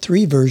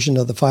MP3 version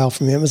of the file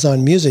from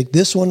Amazon Music.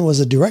 This one was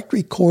a direct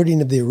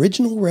recording of the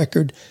original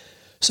record,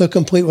 so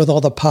complete with all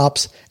the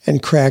pops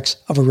and cracks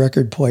of a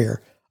record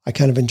player. I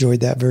kind of enjoyed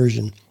that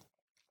version.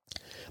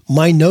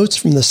 My notes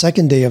from the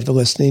second day of the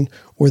listening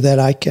were that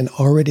I can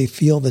already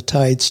feel the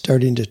tide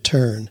starting to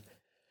turn.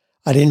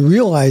 I didn't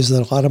realize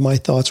that a lot of my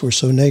thoughts were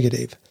so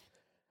negative.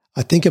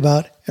 I think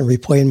about and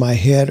replay in my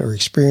head or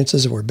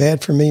experiences that were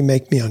bad for me,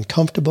 make me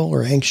uncomfortable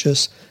or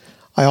anxious.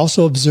 I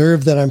also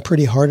observe that I'm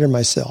pretty hard on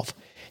myself.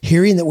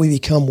 Hearing that we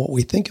become what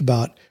we think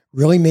about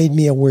really made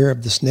me aware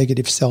of this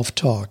negative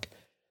self-talk.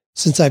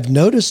 Since I've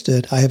noticed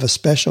it, I have a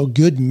special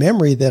good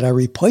memory that I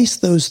replace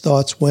those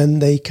thoughts when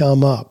they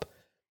come up.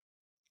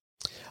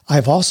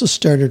 I've also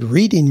started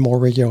reading more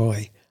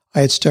regularly.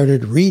 I had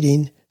started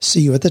reading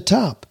See You at the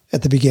Top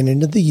at the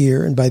beginning of the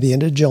year, and by the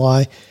end of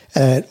July, I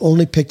had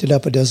only picked it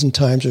up a dozen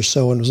times or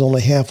so and was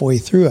only halfway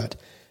through it.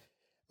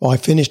 Well, I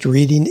finished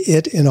reading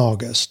it in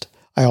August.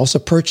 I also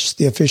purchased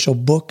the official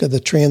book of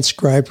the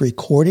transcribed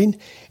recording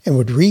and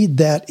would read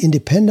that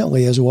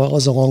independently as well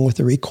as along with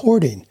the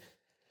recording.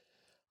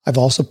 I've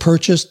also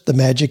purchased The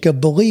Magic of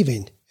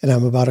Believing, and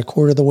I'm about a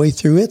quarter of the way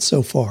through it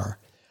so far.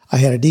 I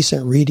had a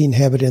decent reading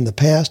habit in the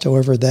past,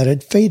 however, that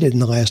had faded in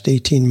the last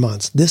 18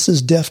 months. This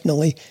has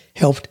definitely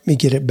helped me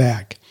get it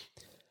back.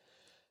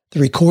 The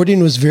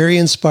recording was very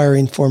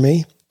inspiring for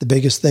me. The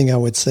biggest thing I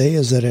would say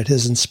is that it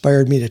has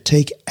inspired me to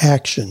take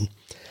action.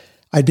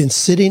 I'd been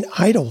sitting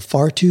idle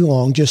far too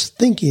long, just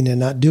thinking and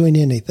not doing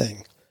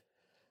anything.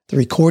 The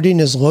recording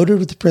is loaded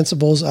with the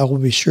principles I will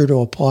be sure to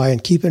apply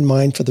and keep in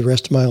mind for the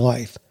rest of my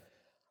life.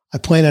 I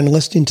plan on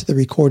listening to the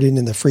recording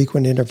in the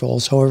frequent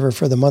intervals. However,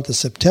 for the month of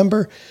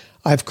September,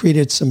 I've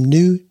created some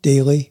new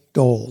daily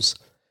goals.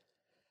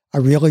 I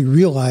really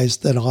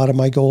realized that a lot of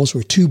my goals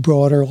were too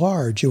broad or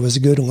large. It was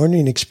a good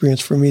learning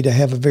experience for me to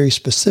have a very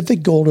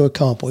specific goal to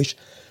accomplish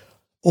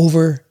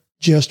over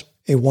just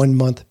a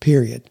 1-month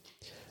period.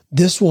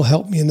 This will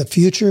help me in the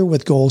future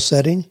with goal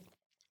setting,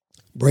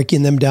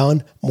 breaking them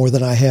down more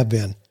than I have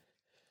been.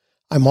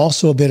 I'm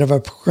also a bit of a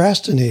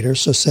procrastinator,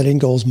 so setting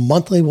goals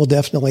monthly will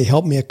definitely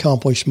help me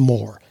accomplish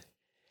more.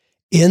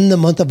 In the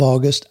month of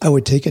August, I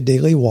would take a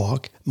daily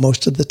walk,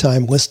 most of the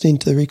time listening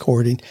to the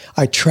recording.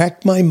 I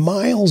tracked my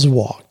miles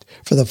walked.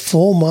 For the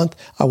full month,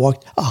 I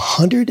walked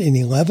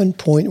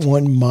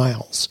 111.1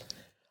 miles.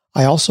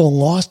 I also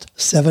lost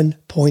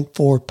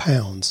 7.4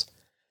 pounds.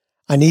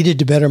 I needed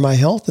to better my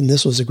health, and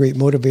this was a great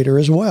motivator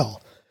as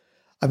well.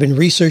 I've been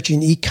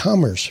researching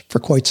e-commerce for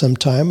quite some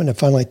time, and I've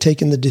finally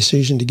taken the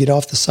decision to get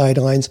off the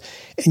sidelines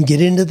and get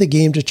into the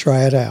game to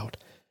try it out.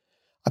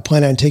 I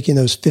plan on taking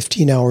those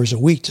 15 hours a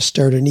week to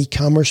start an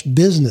e-commerce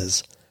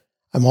business.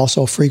 I'm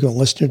also a frequent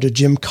listener to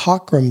Jim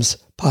Cockrum's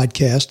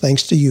podcast,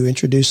 thanks to you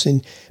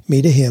introducing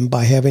me to him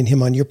by having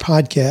him on your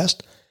podcast.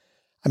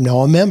 I'm now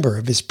a member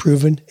of his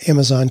proven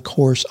Amazon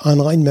course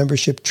online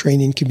membership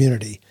training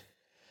community.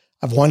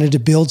 I've wanted to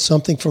build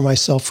something for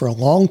myself for a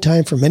long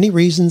time for many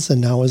reasons,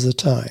 and now is the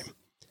time.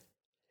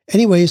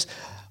 Anyways,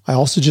 I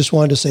also just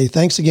wanted to say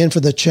thanks again for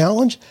the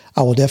challenge.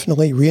 I will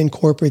definitely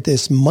reincorporate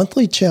this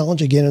monthly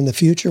challenge again in the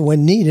future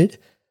when needed,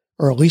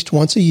 or at least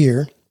once a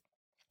year.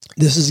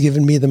 This has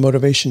given me the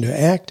motivation to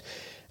act,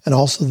 and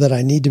also that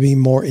I need to be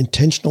more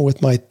intentional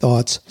with my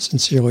thoughts.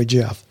 Sincerely,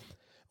 Jeff.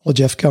 Well,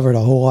 Jeff covered a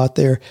whole lot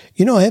there.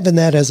 Having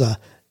that as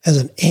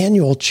an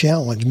annual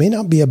challenge may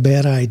not be a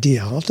bad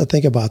idea. I'll have to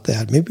think about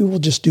that. Maybe we'll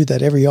just do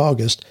that every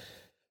August,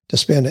 to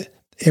spend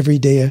every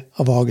day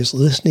of August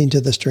listening to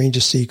The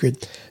Strangest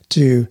Secret,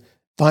 to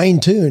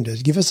fine-tune, to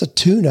give us a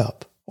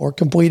tune-up or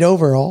complete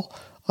overhaul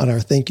on our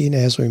thinking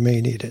as we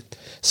may need it.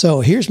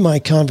 So here's my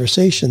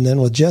conversation then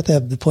with Jeff. I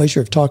have the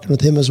pleasure of talking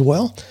with him as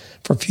well.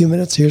 For a few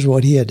minutes, here's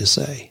what he had to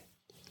say.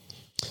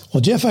 Well,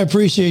 Jeff, I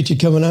appreciate you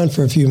coming on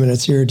for a few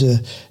minutes here to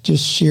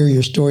just share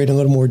your story in a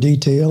little more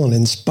detail and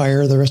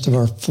inspire the rest of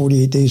our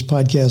 48 Days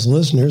podcast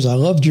listeners. I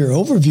loved your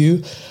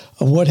overview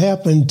of what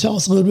happened. Tell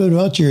us a little bit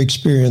about your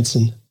experience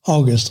in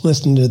August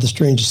listening to The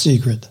Strangest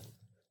Secret.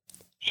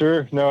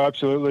 Sure. No,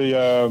 absolutely.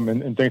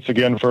 And thanks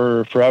again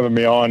for having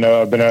me on.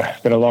 I've been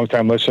a long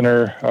time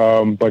listener.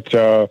 But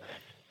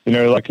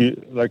like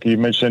you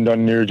mentioned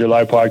on your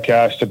July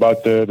podcast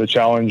about the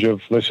challenge of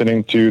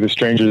listening to The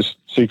Strangest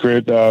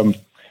Secret.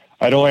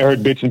 I'd only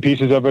heard bits and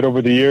pieces of it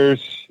over the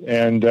years,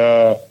 and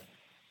I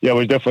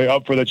was definitely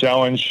up for the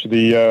challenge.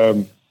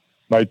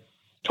 My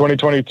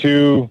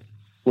 2022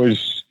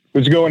 was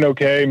going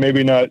okay,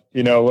 maybe not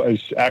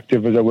as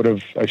active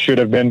as I should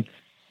have been.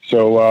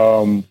 So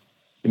I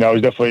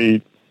was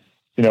definitely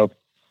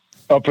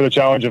up for the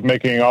challenge of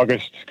making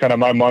August kind of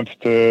my month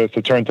to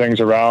turn things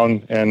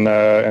around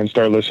and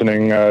start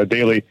listening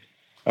daily.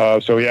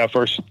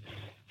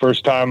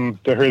 First time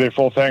to hear the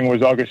full thing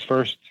was August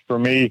 1st for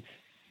me.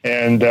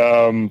 And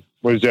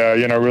was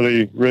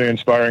really, really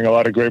inspiring. A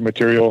lot of great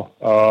material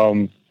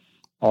on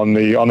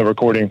the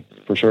recording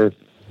for sure.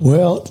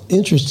 Well,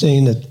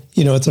 interesting that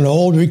it's an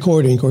old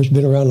recording. Of course,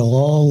 been around a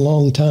long,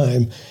 long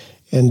time,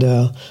 and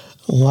a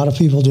lot of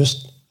people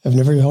just have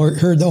never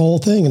heard the whole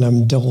thing. And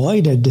I'm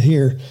delighted to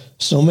hear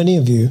so many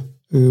of you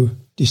who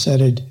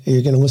decided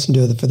you're going to listen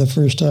to it for the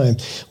first time.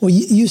 Well,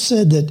 you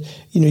said that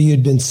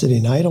you'd been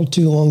sitting idle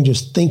too long,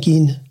 just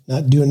thinking,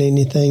 not doing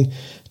anything.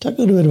 Talk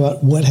a little bit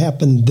about what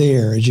happened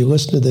there as you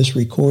listen to this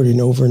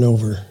recording over and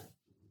over.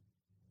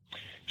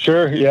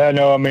 Sure. Yeah.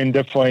 No. I mean,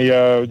 definitely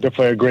a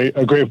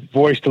great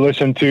voice to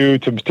listen to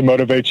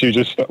motivate you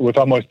just with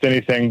almost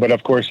anything. But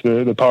of course,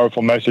 the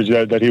powerful message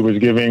that he was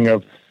giving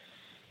of,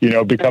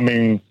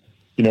 becoming,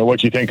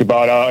 what you think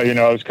about.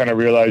 I was kind of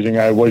realizing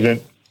I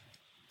wasn't,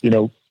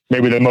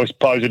 maybe the most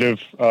positive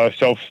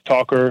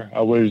self-talker. I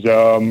was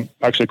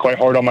actually quite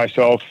hard on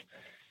myself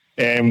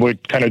and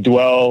would kind of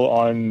dwell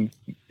on,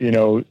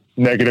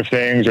 negative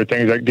things or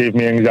things that gave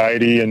me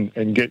anxiety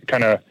and get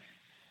kind of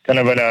in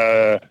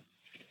a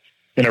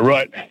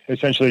rut,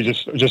 essentially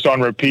just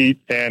on repeat.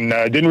 And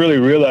didn't really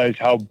realize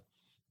how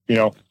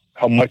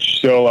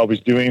much so I was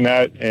doing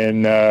that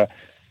and,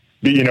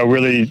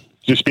 really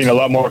just being a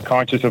lot more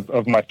conscious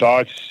of my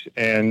thoughts.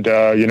 And,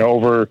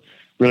 over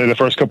really the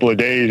first couple of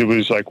days, it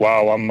was like,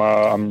 wow,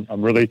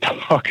 I'm really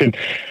talking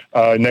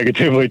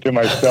negatively to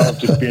myself,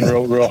 just being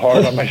real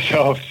hard on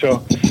myself.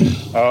 So,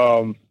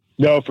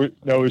 it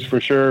was for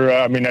sure.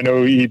 I mean, I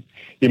know you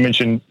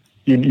mentioned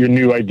your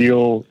new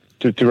ideal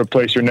to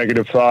replace your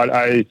negative thought.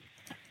 I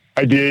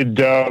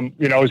did, I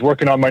was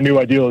working on my new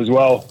ideal as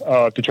well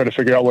to try to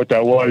figure out what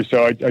that was.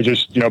 So I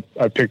just,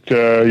 I picked,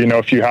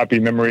 a few happy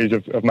memories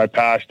of my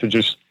past to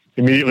just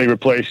immediately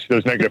replace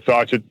those negative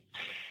thoughts.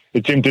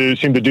 It seemed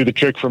to do the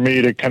trick for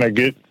me to kind of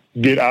get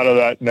out of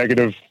that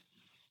negative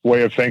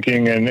way of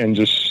thinking and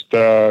just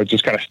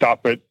kind of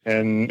stop it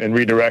and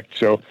redirect.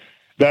 So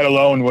that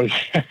alone was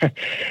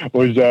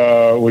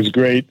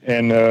great.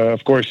 And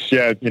of course,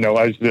 as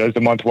the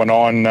month went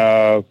on,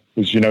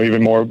 was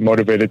even more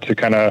motivated to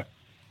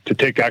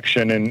take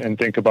action and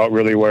think about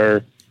really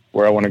where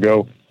I want to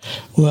go.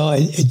 Well,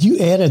 you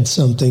added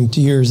something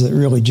to yours that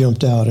really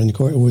jumped out, and it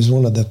was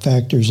one of the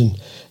factors in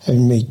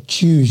having me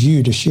choose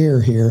you to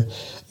share here.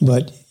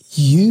 But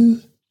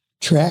you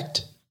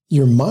tracked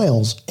your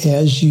miles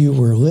as you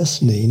were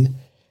listening,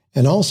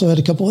 and also had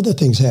a couple other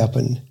things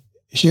happen.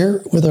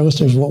 Share with our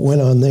listeners what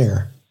went on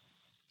there.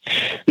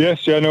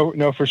 Yes,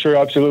 no, for sure,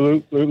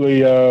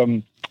 absolutely.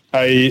 I,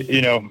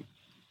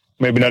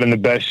 maybe not in the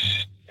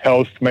best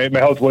health. My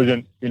health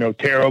wasn't,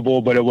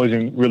 terrible, but it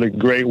wasn't really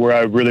great where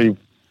I really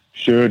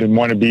should and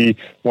wanted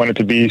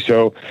to be.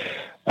 So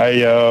I,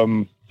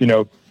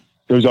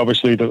 there was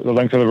obviously the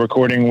length of the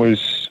recording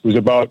was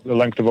about the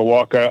length of a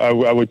walk I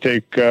would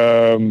take,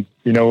 in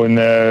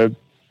the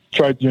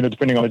try,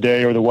 depending on the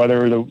day or the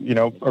weather,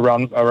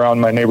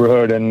 around my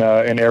neighborhood and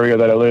an area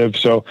that I live.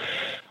 So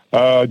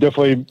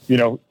definitely,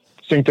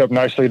 synced up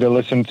nicely to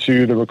listen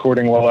to the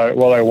recording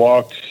while I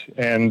walked.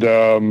 And,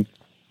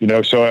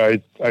 so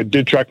I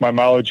did track my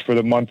mileage for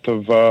the month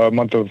of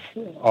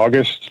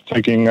August,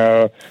 taking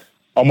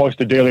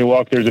almost a daily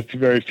walk. There's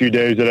very few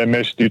days that I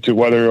missed due to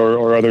weather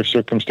or other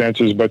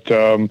circumstances. But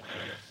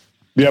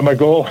my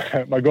goal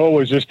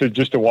was just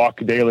to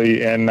walk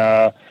daily and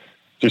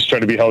just try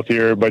to be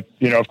healthier. But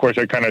of course,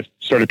 I kind of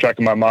started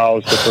tracking my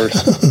miles the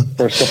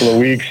first couple of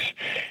weeks,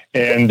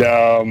 and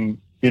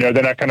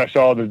then I kind of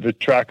saw the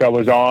track I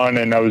was on,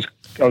 and I was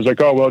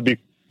like, oh well, it'd be,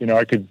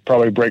 I could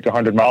probably break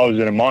 100 miles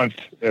in a month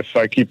if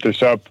I keep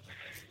this up.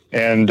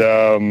 And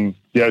so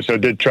I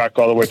did track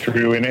all the way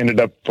through and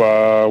ended up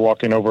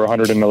walking over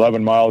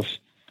 111 miles.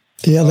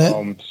 Yeah,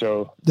 that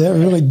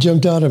really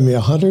jumped out at me.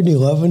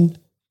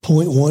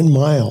 111.1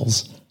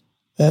 miles.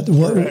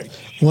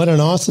 What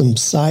an awesome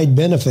side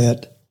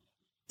benefit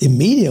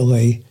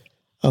immediately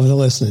of the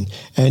listening.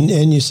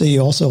 And you say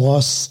you also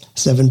lost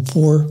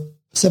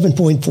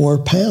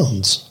 7.4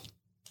 pounds.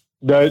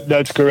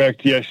 That's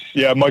correct. Yes.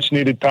 Yeah. Much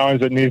needed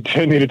pounds that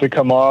needed to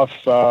come off.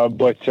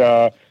 But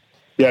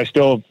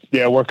still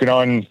working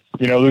on,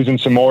 losing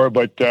some more,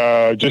 but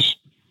just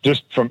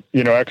from,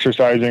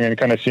 exercising and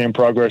kind of seeing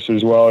progress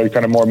as well. You're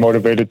kind of more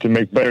motivated to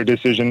make better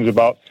decisions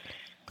about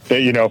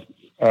the,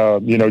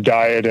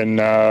 diet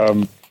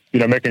and,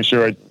 making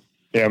sure I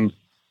am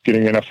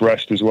getting enough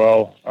rest as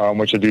well,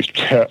 which I do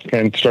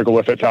can struggle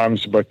with at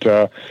times, but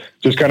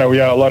just kind of,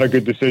 a lot of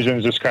good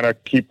decisions just kind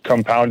of keep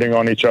compounding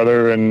on each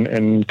other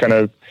and kind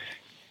of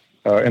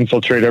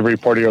infiltrate every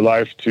part of your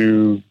life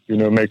to,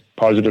 make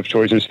positive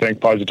choices,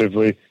 think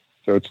positively.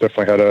 So it's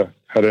definitely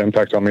had an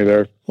impact on me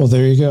there. Well,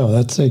 there you go.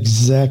 That's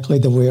exactly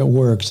the way it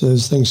works.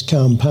 Those things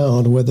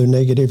compound, whether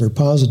negative or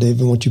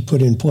positive, and once you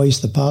put in place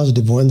the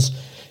positive ones,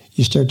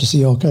 you start to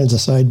see all kinds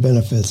of side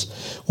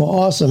benefits. Well,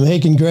 awesome. Hey,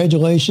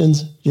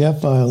 congratulations,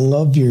 Jeff. I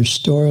love your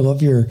story. I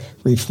love your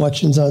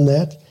reflections on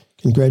that.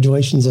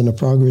 Congratulations on the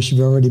progress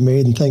you've already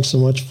made, and thanks so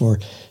much for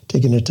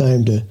taking the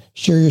time to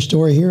share your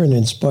story here and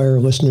inspire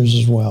listeners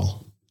as well.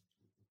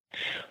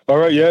 All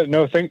right. Yeah.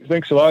 No,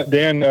 thanks a lot,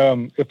 Dan.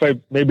 If I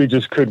maybe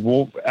just could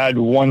add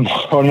one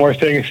more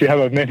thing, if you have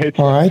a minute.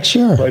 All right.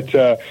 Sure. But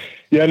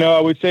I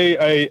would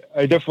say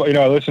I definitely,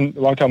 I listen,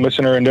 long-time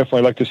listener, and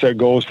definitely like to set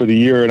goals for the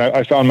year. And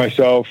I found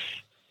myself,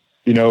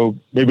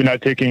 maybe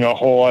not taking a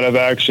whole lot of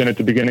action at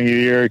the beginning of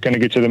the year, kind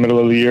of get to the middle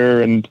of the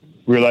year and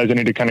realize I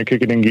need to kind of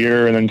kick it in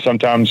gear. And then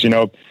sometimes,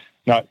 not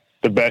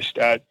the best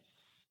at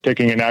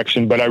taking an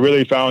action, but I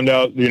really found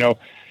out,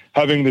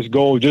 having this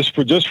goal just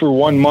for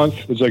 1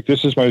 month, it's like,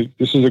 this is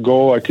a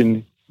goal I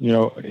can,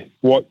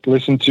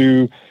 listen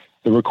to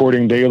the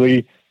recording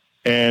daily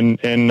and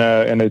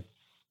set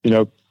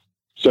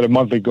a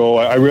monthly goal.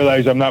 I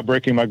realize I'm not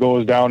breaking my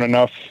goals down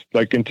enough,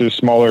 like into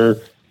smaller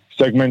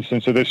segments.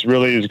 And so this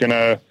really is going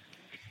to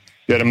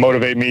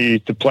motivate me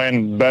to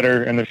plan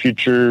better in the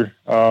future.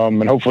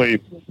 And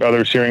hopefully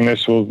others hearing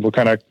this will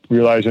kind of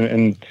realize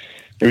and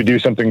maybe do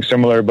something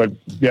similar, but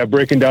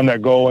breaking down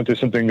that goal into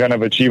something kind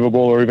of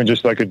achievable, or even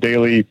just like a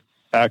daily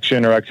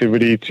action or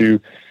activity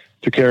to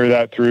carry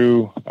that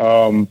through.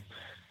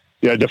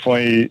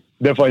 Definitely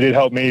did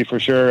help me for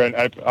sure. And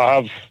I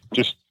have,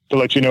 just to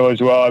let you know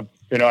as well,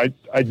 I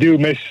do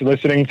miss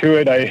listening to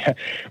it. I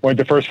went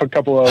the first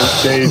couple of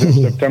days of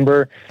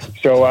September.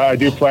 So I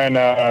do plan,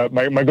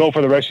 my goal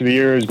for the rest of the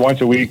year is once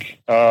a week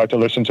to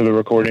listen to the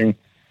recording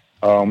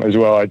as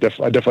well. I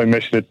definitely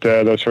missed it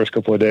those first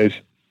couple of days.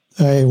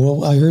 I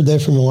heard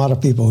that from a lot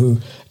of people who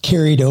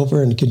carried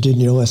over and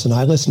continue to listen.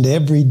 I listened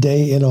every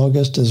day in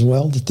August as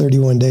well, the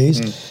 31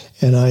 days,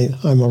 and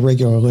I'm a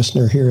regular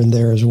listener here and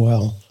there as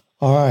well.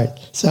 All right.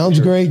 Sounds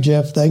great,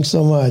 Jeff. Thanks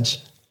so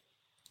much.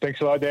 Thanks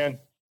a lot, Dan.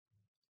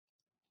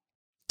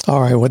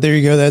 All right. Well, there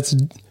you go. That's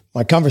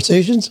my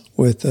conversations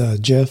with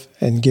Jeff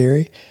and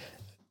Gary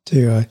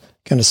to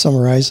kind of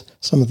summarize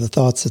some of the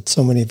thoughts that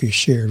so many of you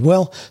shared.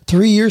 Well,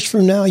 3 years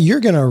from now, you're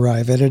going to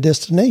arrive at a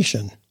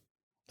destination.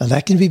 Now,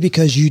 that can be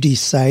because you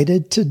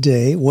decided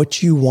today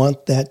what you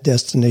want that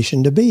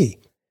destination to be.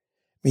 I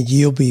mean,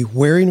 you'll be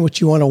wearing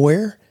what you want to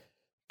wear,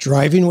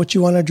 driving what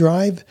you want to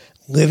drive,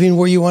 living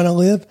where you want to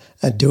live,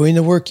 and doing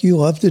the work you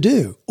love to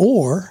do.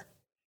 Or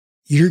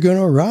you're going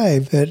to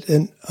arrive at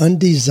an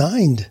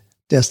undesigned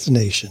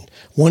destination,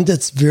 one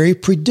that's very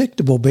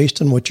predictable based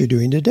on what you're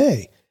doing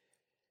today.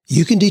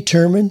 You can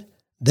determine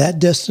that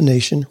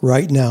destination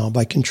right now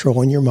by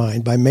controlling your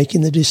mind, by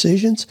making the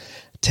decisions,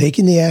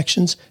 taking the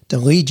actions to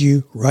lead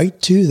you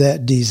right to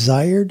that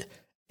desired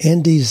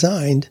and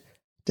designed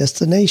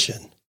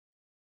destination.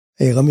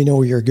 Hey, let me know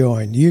where you're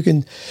going. You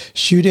can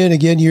shoot in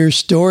again your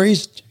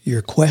stories,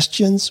 your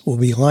questions will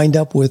be lined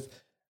up with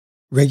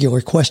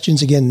regular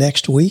questions again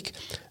next week.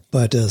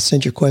 But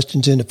send your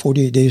questions in to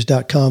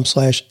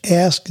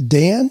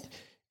 48days.com/askdan.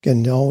 You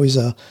can always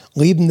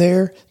leave them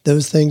there.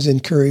 Those things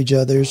encourage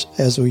others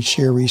as we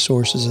share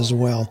resources as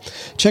well.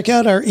 Check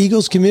out our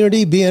Eagles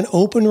community being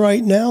open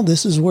right now.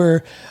 This is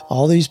where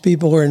all these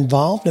people are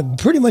involved. And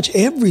pretty much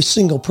every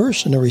single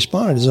person that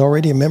responded is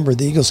already a member of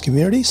the Eagles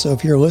community. So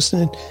if you're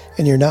listening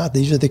and you're not,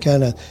 these are the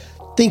kind of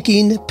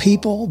thinking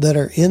people that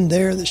are in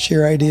there that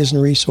share ideas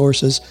and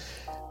resources.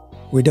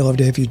 We'd love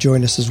to have you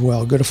join us as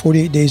well. Go to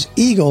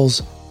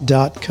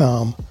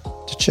 48dayseagles.com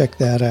to check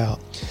that out.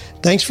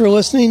 Thanks for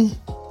listening.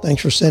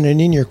 Thanks for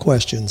sending in your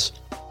questions,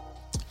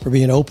 for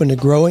being open to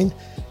growing,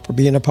 for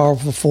being a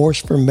powerful force,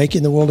 for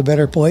making the world a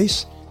better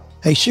place.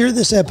 Hey, share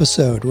this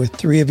episode with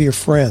 3 of your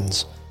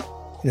friends.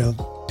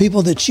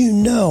 People that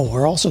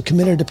are also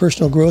committed to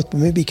personal growth, but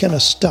maybe kind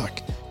of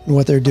stuck in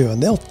what they're doing.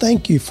 They'll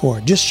thank you for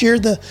it. Just share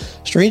the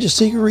Strangest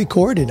Secret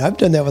recording. I've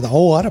done that with a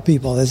whole lot of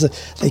people. As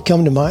they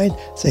come to mind,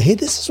 say, hey,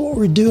 this is what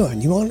we're doing.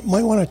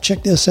 Might want to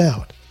check this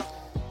out.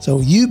 So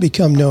you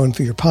become known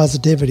for your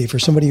positivity, for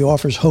somebody who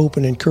offers hope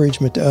and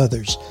encouragement to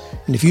others.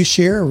 And if you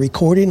share a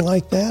recording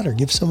like that or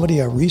give somebody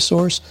a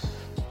resource,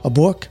 a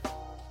book,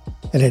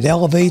 and it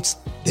elevates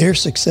their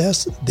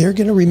success, they're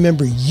going to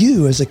remember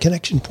you as a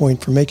connection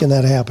point for making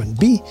that happen.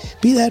 Be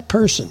that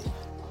person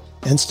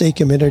and stay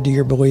committed to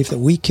your belief that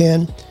we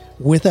can,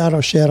 without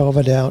a shadow of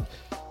a doubt,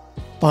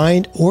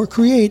 find or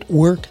create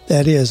work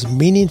that is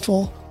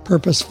meaningful,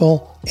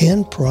 purposeful,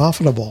 and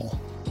profitable.